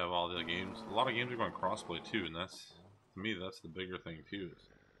obviously you have all the games. A lot of games are going crossplay too, and that's, to me, that's the bigger thing too. Is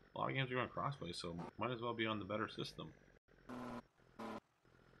a lot of games are going crossplay, so might as well be on the better system.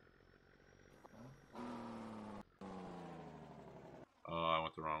 Oh, I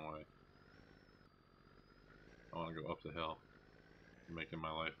went the wrong way. I want to go up the hill. I'm making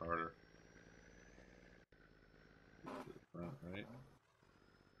my life harder. To the front, right?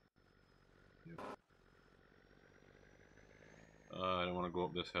 Yep. I don't want to go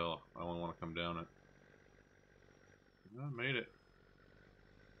up this hill. I only want to come down it. I made it.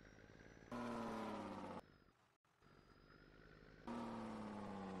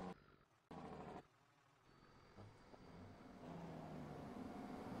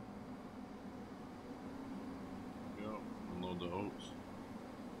 Go. Unload the oats.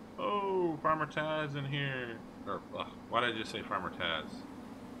 Oh, Farmer Taz in here. Or, why did I just say Farmer Taz?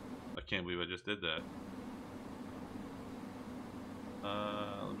 I can't believe I just did that.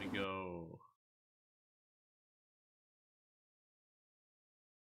 Let me go.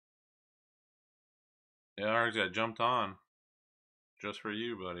 Yeah, Args, I jumped on. Just for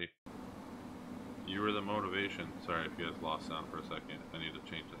you, buddy. You were the motivation. Sorry if you guys lost sound for a second. I need to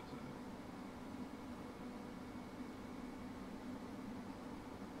change that setting.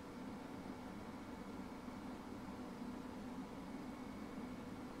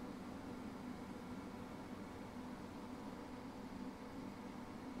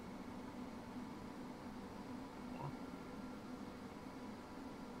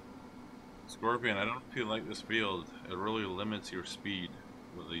 Scorpion, I don't know if you like this field. It really limits your speed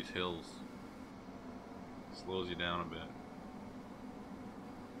with these hills. Slows you down a bit.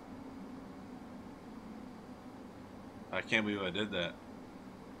 I can't believe I did that.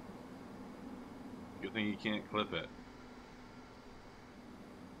 Good thing you can't clip it.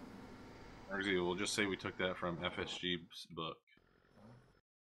 Actually, we'll just say we took that from FSG's book.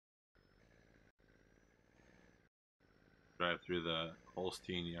 Drive through the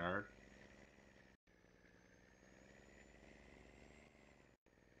Holstein yard.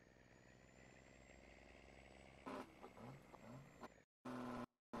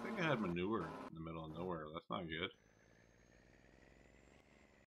 I think I had manure in the middle of nowhere. That's not good.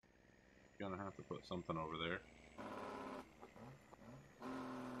 Gonna have to put something over there.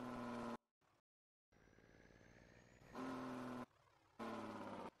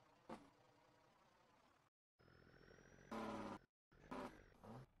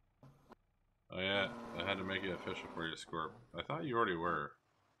 Oh yeah, I had to make it official for you, Scorp. I thought you already were,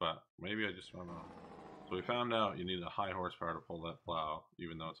 but maybe I just don't know. So we found out you need a high horsepower to pull that plow,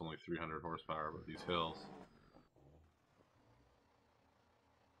 even though it's only 300 horsepower, but these hills.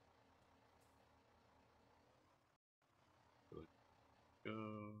 Go.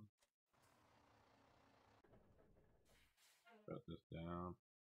 Cut this down.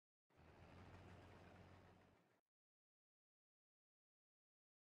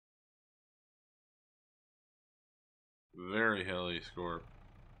 Very hilly, Scorp.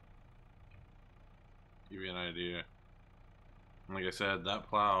 Give you an idea. Like I said, that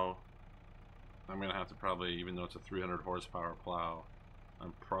plow, I'm gonna have to probably, even though it's a 300 horsepower plow,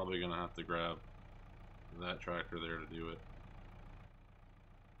 I'm probably gonna have to grab that tractor there to do it.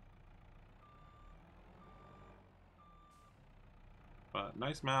 But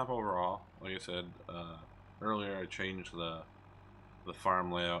nice map overall. Like I said earlier, I changed the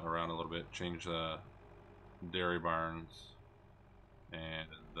farm layout around a little bit, changed the dairy barns, and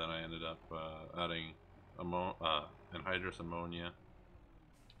then I ended up adding anhydrous ammonia,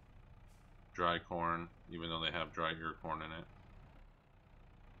 dry corn, even though they have dry ear corn in it.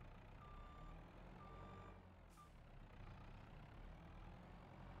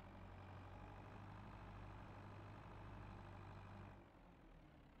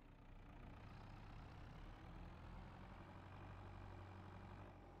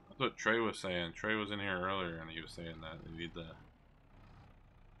 That's what Trey was saying. Trey was in here earlier and he was saying that you need the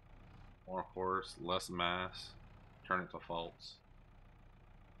more horse, less mass, turn it to faults.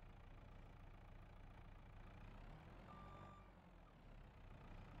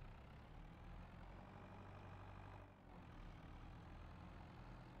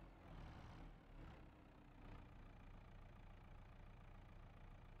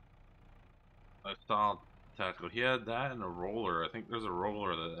 I saw Tactical. He had that and a roller. I think there's a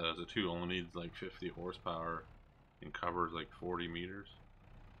roller that has it too. Only needs like 50 horsepower and covers like 40 meters.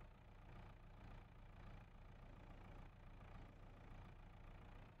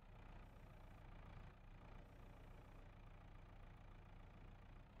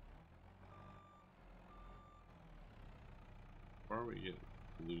 Where we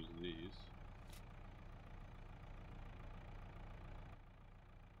lose these?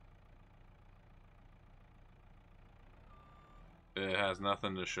 It has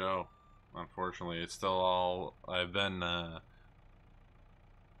nothing to show. Unfortunately, it's still all. I've been.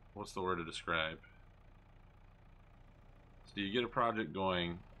 What's the word to describe? So you get a project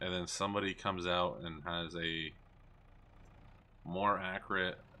going, and then somebody comes out and has a more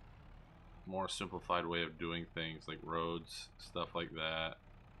accurate, more simplified way of doing things, like roads, stuff like that.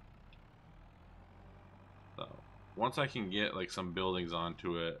 So once I can get like some buildings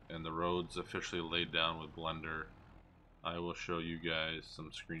onto it and the roads officially laid down with Blender, I will show you guys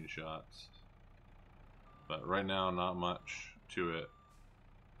some screenshots. But right now, not much to it.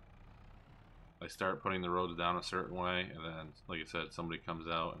 I start putting the roads down a certain way, and then, like I said, somebody comes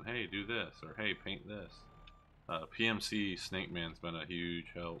out and, hey, do this, or hey, paint this. PMC Snake Man's been a huge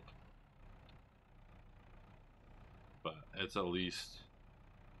help. but it's at least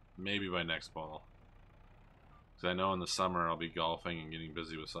maybe by next fall. Because I know in the summer I'll be golfing and getting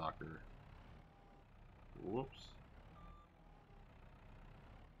busy with soccer. Whoops.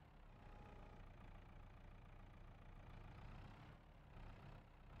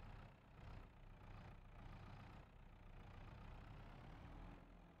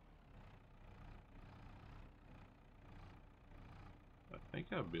 I think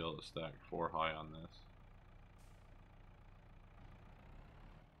I'll be able to stack 4 high on this.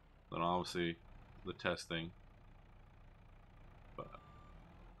 Then obviously the testing. But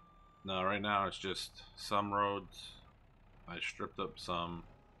no, right now it's just some roads. I stripped up some.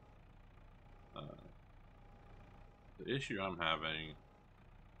 The issue I'm having,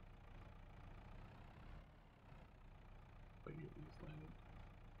 if I can get these landed,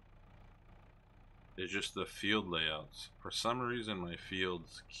 is just the field layouts. For some reason my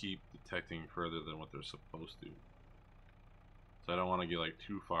fields keep detecting further than what they're supposed to. So I don't want to get like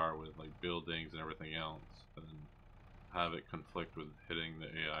too far with like buildings and everything else and then have it conflict with hitting the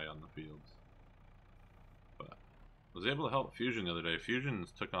AI on the fields. But I was able to help Fusion the other day.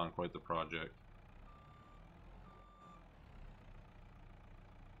 Fusion's took on quite the project.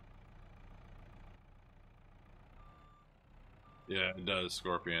 Yeah, it does,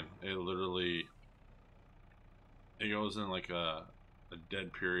 Scorpion. It literally, it goes in like a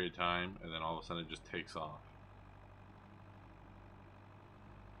dead period of time and then all of a sudden it just takes off.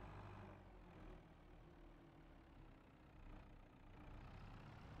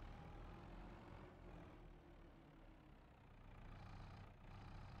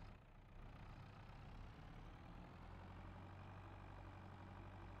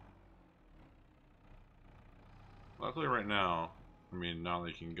 Luckily right now, I mean now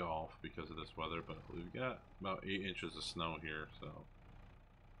they can golf because of this weather, but we've got about 8 inches of snow here, so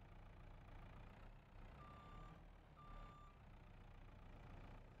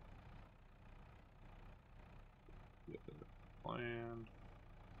get the land.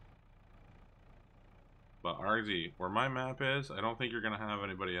 But RZ, where my map is, I don't think you're gonna have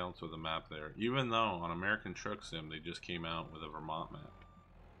anybody else with a map there. Even though on American Truck Sim they just came out with a Vermont map.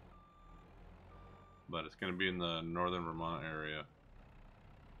 But it's gonna be in the northern Vermont area.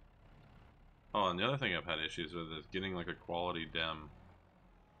 Oh, and the other thing I've had issues with is getting like a quality dem.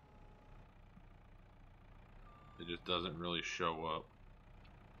 It just doesn't really show up.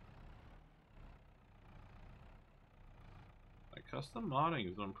 Like custom modding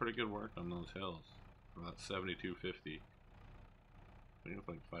is doing pretty good work on those hills. For that 7250. I think it's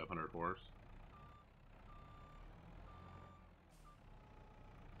like 500 horse.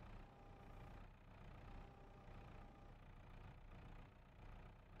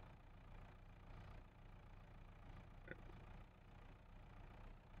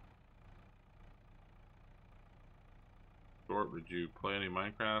 Short, did you play any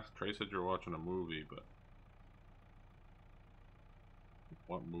Minecraft? Trey said you're watching a movie, but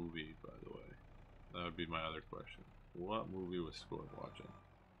what movie, by the way? That would be my other question. What movie was Scorp watching?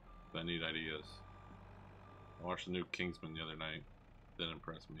 I need ideas. I watched the new Kingsman the other night. Didn't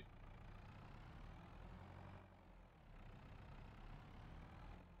impress me.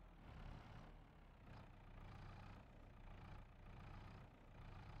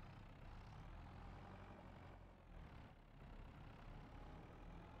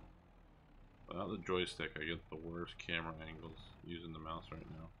 Without the joystick, I get the worst camera angles using the mouse right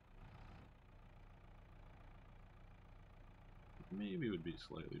now. Maybe it would be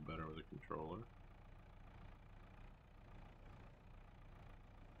slightly better with a controller.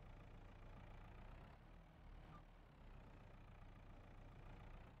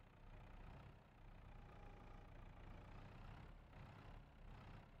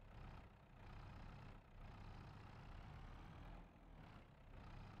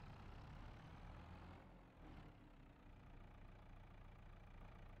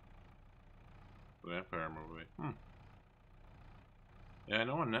 Vampire movie. Yeah, I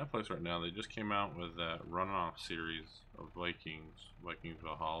know on Netflix right now they just came out with that runoff series of Vikings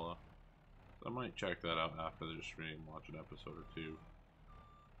Valhalla. So I might check that out after the stream, watch an episode or two.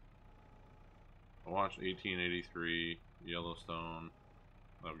 I watched 1883, Yellowstone.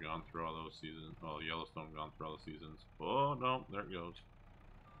 I've gone through all those seasons. Well, Yellowstone gone through all the seasons. Oh no, there it goes.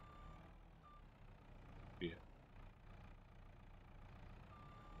 Yeah.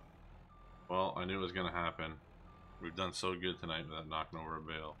 Well, I knew it was gonna happen. We've done so good tonight without knocking over a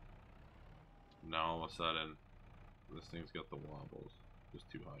bale. Now all of a sudden, this thing's got the wobbles. Just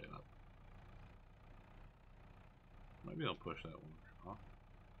too high up. Maybe I'll push that one off.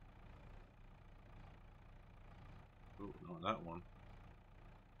 Ooh, no, that one.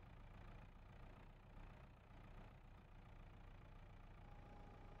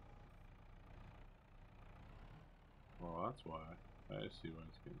 that's why. I see why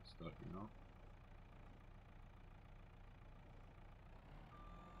it's getting stuck now.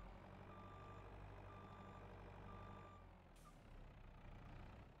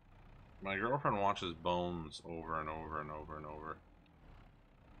 My girlfriend watches Bones over and over and over and over.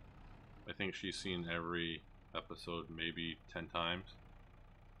 I think she's seen every episode maybe 10 times.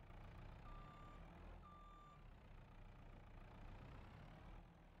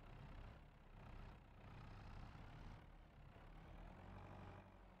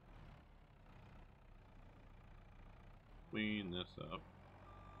 Clean this up.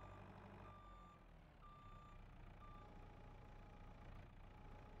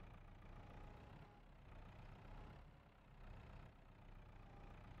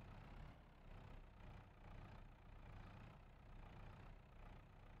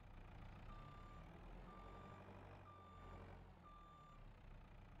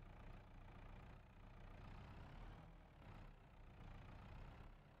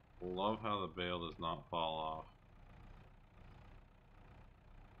 Love how the bale does not fall off.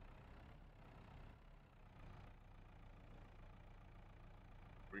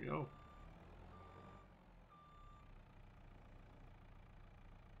 Here we go.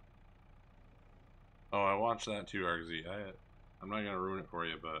 Oh, I watched that too, RZ. I'm not gonna ruin it for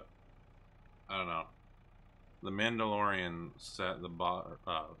you, but I don't know. The Mandalorian set the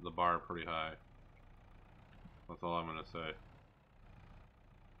bar pretty high. That's all I'm gonna say.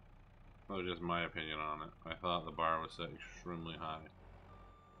 That was just my opinion on it. I thought the bar was set extremely high.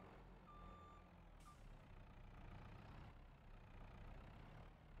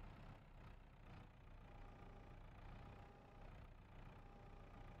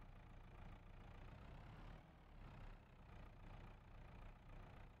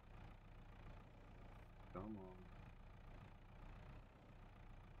 Come on.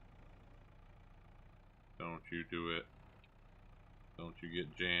 Don't you do it. Don't you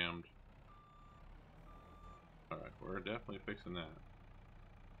get jammed. Alright, we're definitely fixing that.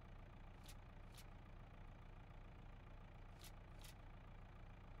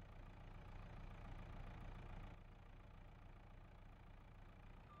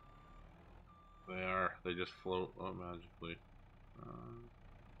 They are. They just float up magically.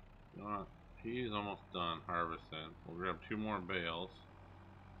 You know what? He's almost done harvesting. We'll grab 2 more bales.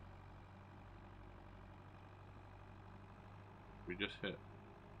 We just hit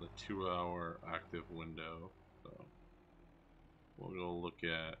the 2-hour active window, so we'll go look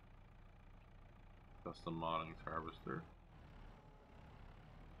at custom modding's harvester,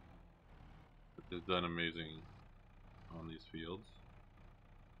 which has done amazing on these fields.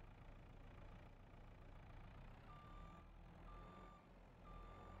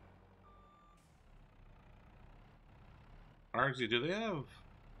 Argsy, do they have,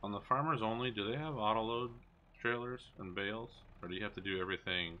 on the farmers only, do they have auto load trailers and bales? Or do you have to do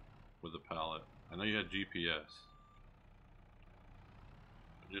everything with the pallet? I know you had GPS.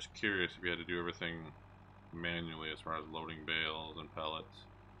 I'm just curious if you had to do everything manually as far as loading bales and pallets.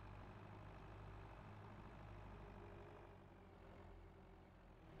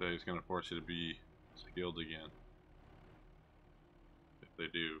 So he's going to force you to be skilled again. If they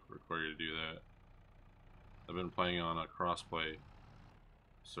do require you to do that. I've been playing on a crossplay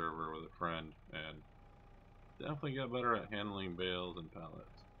server with a friend and definitely got better at handling bales and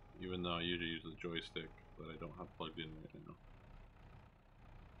pallets, even though I usually use the joystick that I don't have plugged in right now.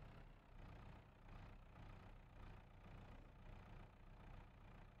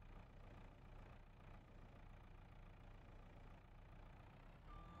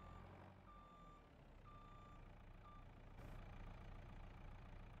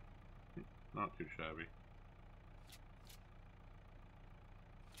 Not too shabby.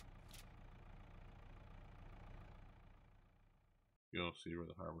 You'll see where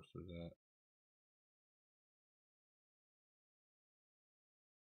the harvester's at.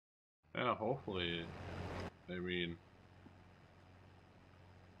 Yeah, hopefully, I mean,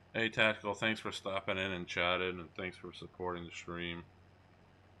 hey Tactical, thanks for stopping in and chatting, and thanks for supporting the stream.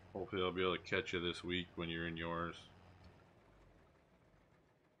 Hopefully I'll be able to catch you this week when you're in yours.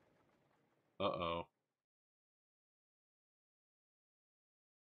 Uh-oh.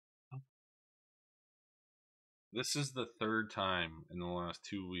 This is the 3rd time in the last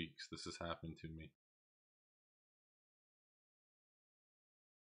 2 weeks this has happened to me.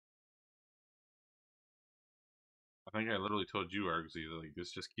 I think I literally told you, Argsy, that like, this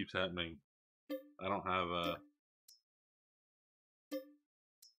just keeps happening. I don't have a...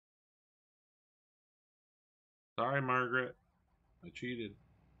 Sorry, Margaret. I cheated.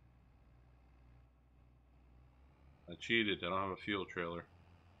 I cheated. I don't have a fuel trailer.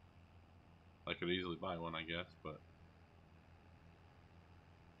 I could easily buy one, I guess, but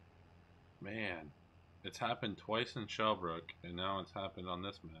Man, it's happened twice in Shellbrook, and now it's happened on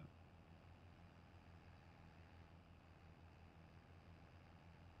this map.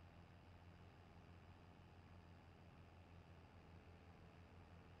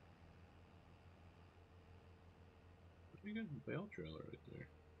 Pretty good bale trailer right there.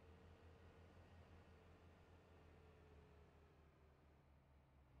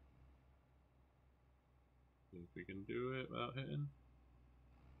 See if we can do it without hitting.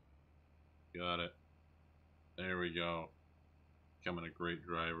 Got it. There we go. Becoming a great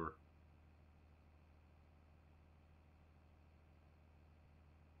driver.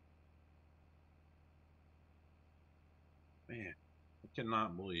 Man, I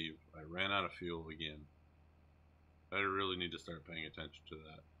cannot believe I ran out of fuel again. I really need to start paying attention to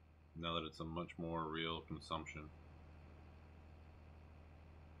that now that it's a much more real consumption.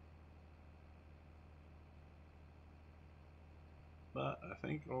 But I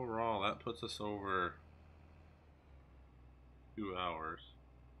think overall that puts us over 2 hours.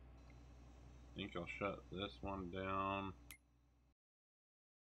 I think I'll shut this one down.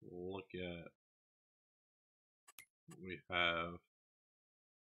 Look at what we have.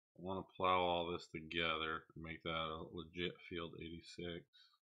 I want to plow all this together and make that a legit field 86.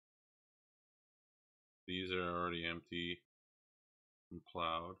 These are already empty and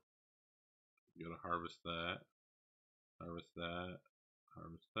plowed. You gotta harvest that, harvest that,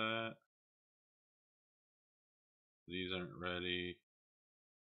 harvest that. These aren't ready.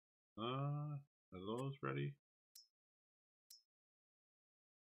 Are those ready?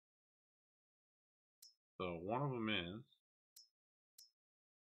 So one of them is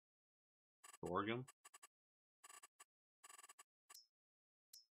sorghum.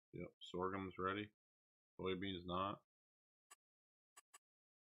 Yep, sorghum's ready. Soybeans not.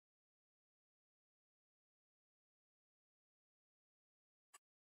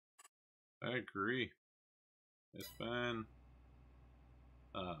 I agree. It's been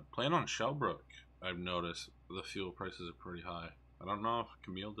playing on Shellbrook. I've noticed the fuel prices are pretty high. I don't know if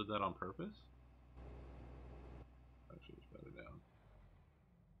Camille did that on purpose. Actually, just got it down.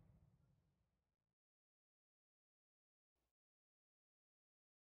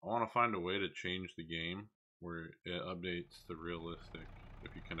 I want to find a way to change the game where it updates to realistic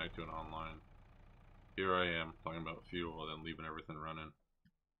if you connect to it online. Here I am talking about fuel and then leaving everything running.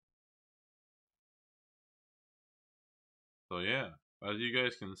 So yeah, as you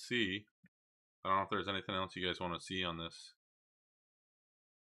guys can see, I don't know if there's anything else you guys want to see on this,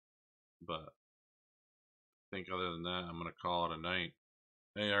 but I think other than that, I'm going to call it a night.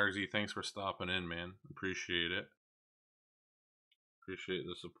 Hey RZ, thanks for stopping in, man. Appreciate it. Appreciate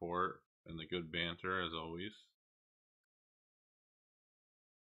the support and the good banter as always.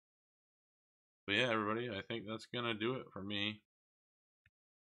 But yeah, everybody, I think that's going to do it for me.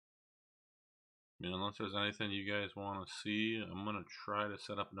 I mean, unless there's anything you guys want to see, I'm going to try to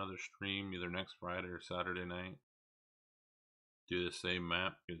set up another stream either next Friday or Saturday night. Do the same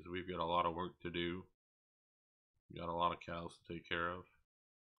map because we've got a lot of work to do. We got a lot of cows to take care of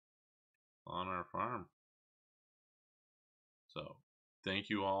on our farm. So,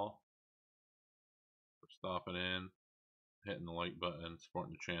 thank you all for stopping in, hitting the like button,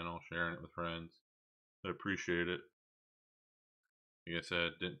 supporting the channel, sharing it with friends. I appreciate it. Like I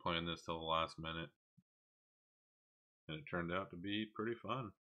said, didn't plan this till the last minute, and it turned out to be pretty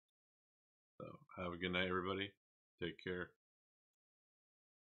fun. So, have a good night, everybody. Take care.